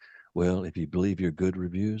 Well, if you believe your good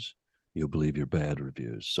reviews, you'll believe your bad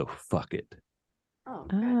reviews. So fuck it. Oh,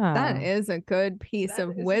 Ah, That is a good piece That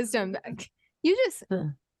of is- wisdom. You just Uh.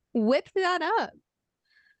 whipped that up.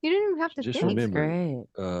 You didn't even have to Just think. that's remember-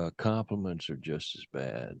 great. Compliments are just as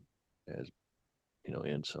bad as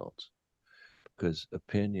insults, because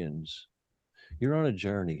opinions. You're on a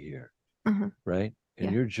journey here, Uh-huh. right?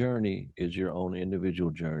 And Yeah. your journey is your own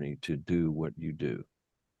individual journey to do what you do,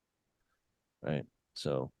 right?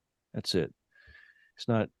 So that's it. It's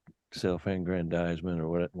not self-aggrandizement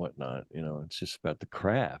or whatnot. It's just about the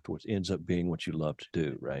craft, which ends up being what you love to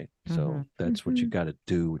do, right? So Mhm. that's what you Mhm. got to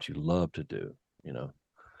do, what you love to do.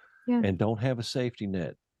 Yeah. And don't have a safety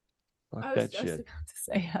net. Fuck I was that just shit. about to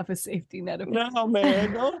say have a safety net. Of No,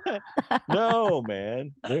 man. No,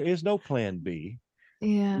 man. There is no plan B.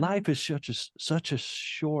 Yeah. Life is such a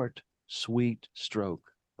short, sweet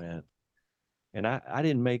stroke, man. And I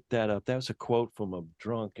didn't make that up. That was a quote from a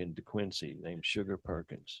drunk in DeQuincy named Sugar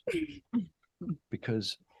Perkins.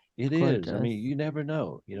 Because it is. I Gorgeous. mean, you never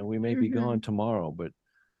know. We may be Mhm. gone tomorrow, but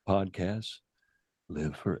podcasts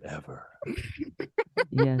live forever.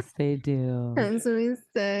 Yes, they do. As we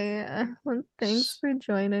say, well, thanks for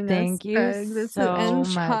joining us. Thank you Craig. This so and much,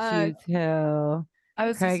 you Chuck. two. I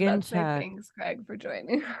was Craig just about and to say Chuck. thanks, Craig, for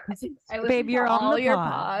joining. I listened Babe, to you're on all the your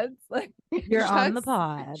pod. pods. Like You're on the Chuck's-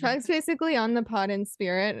 pod. Chuck's basically on the pod in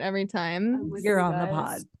spirit every time. with You're you on the guys.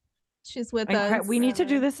 pod. She's with And us we need to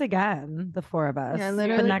do Forever. this again, the four of us. Yeah, But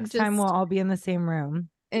literally next time we'll just- all be in the same room.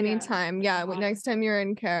 anytime. Yeah, next time you're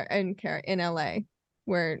in LA,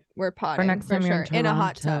 we're podding next for time you're sure. in In a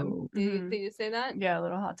hot tub. Toronto. Did you say that? Yeah, a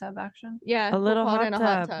little hot tub action. Yeah, A we'll little pod hot in a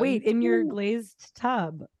tub. Wait, in your glazed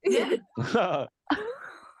tub.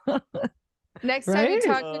 Next time you Right?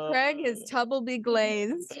 talk to Craig, his tub will be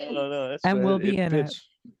glazed. no, that's And right. we'll be in it. fits,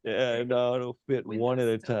 Yeah, no, it'll fit With one us at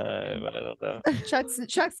a still time. working. I don't know.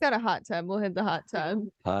 Chuck's got a hot tub. We'll hit the hot tub.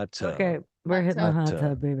 Hot tub. Okay, we're Hot hitting the tub. hot Hot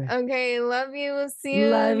tub, baby. Okay, love you. We'll see you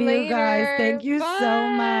Love later. you guys. Thank you so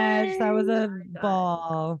much. That was a Bye.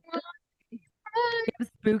 ball. Give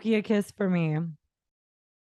Spooky a kiss for me.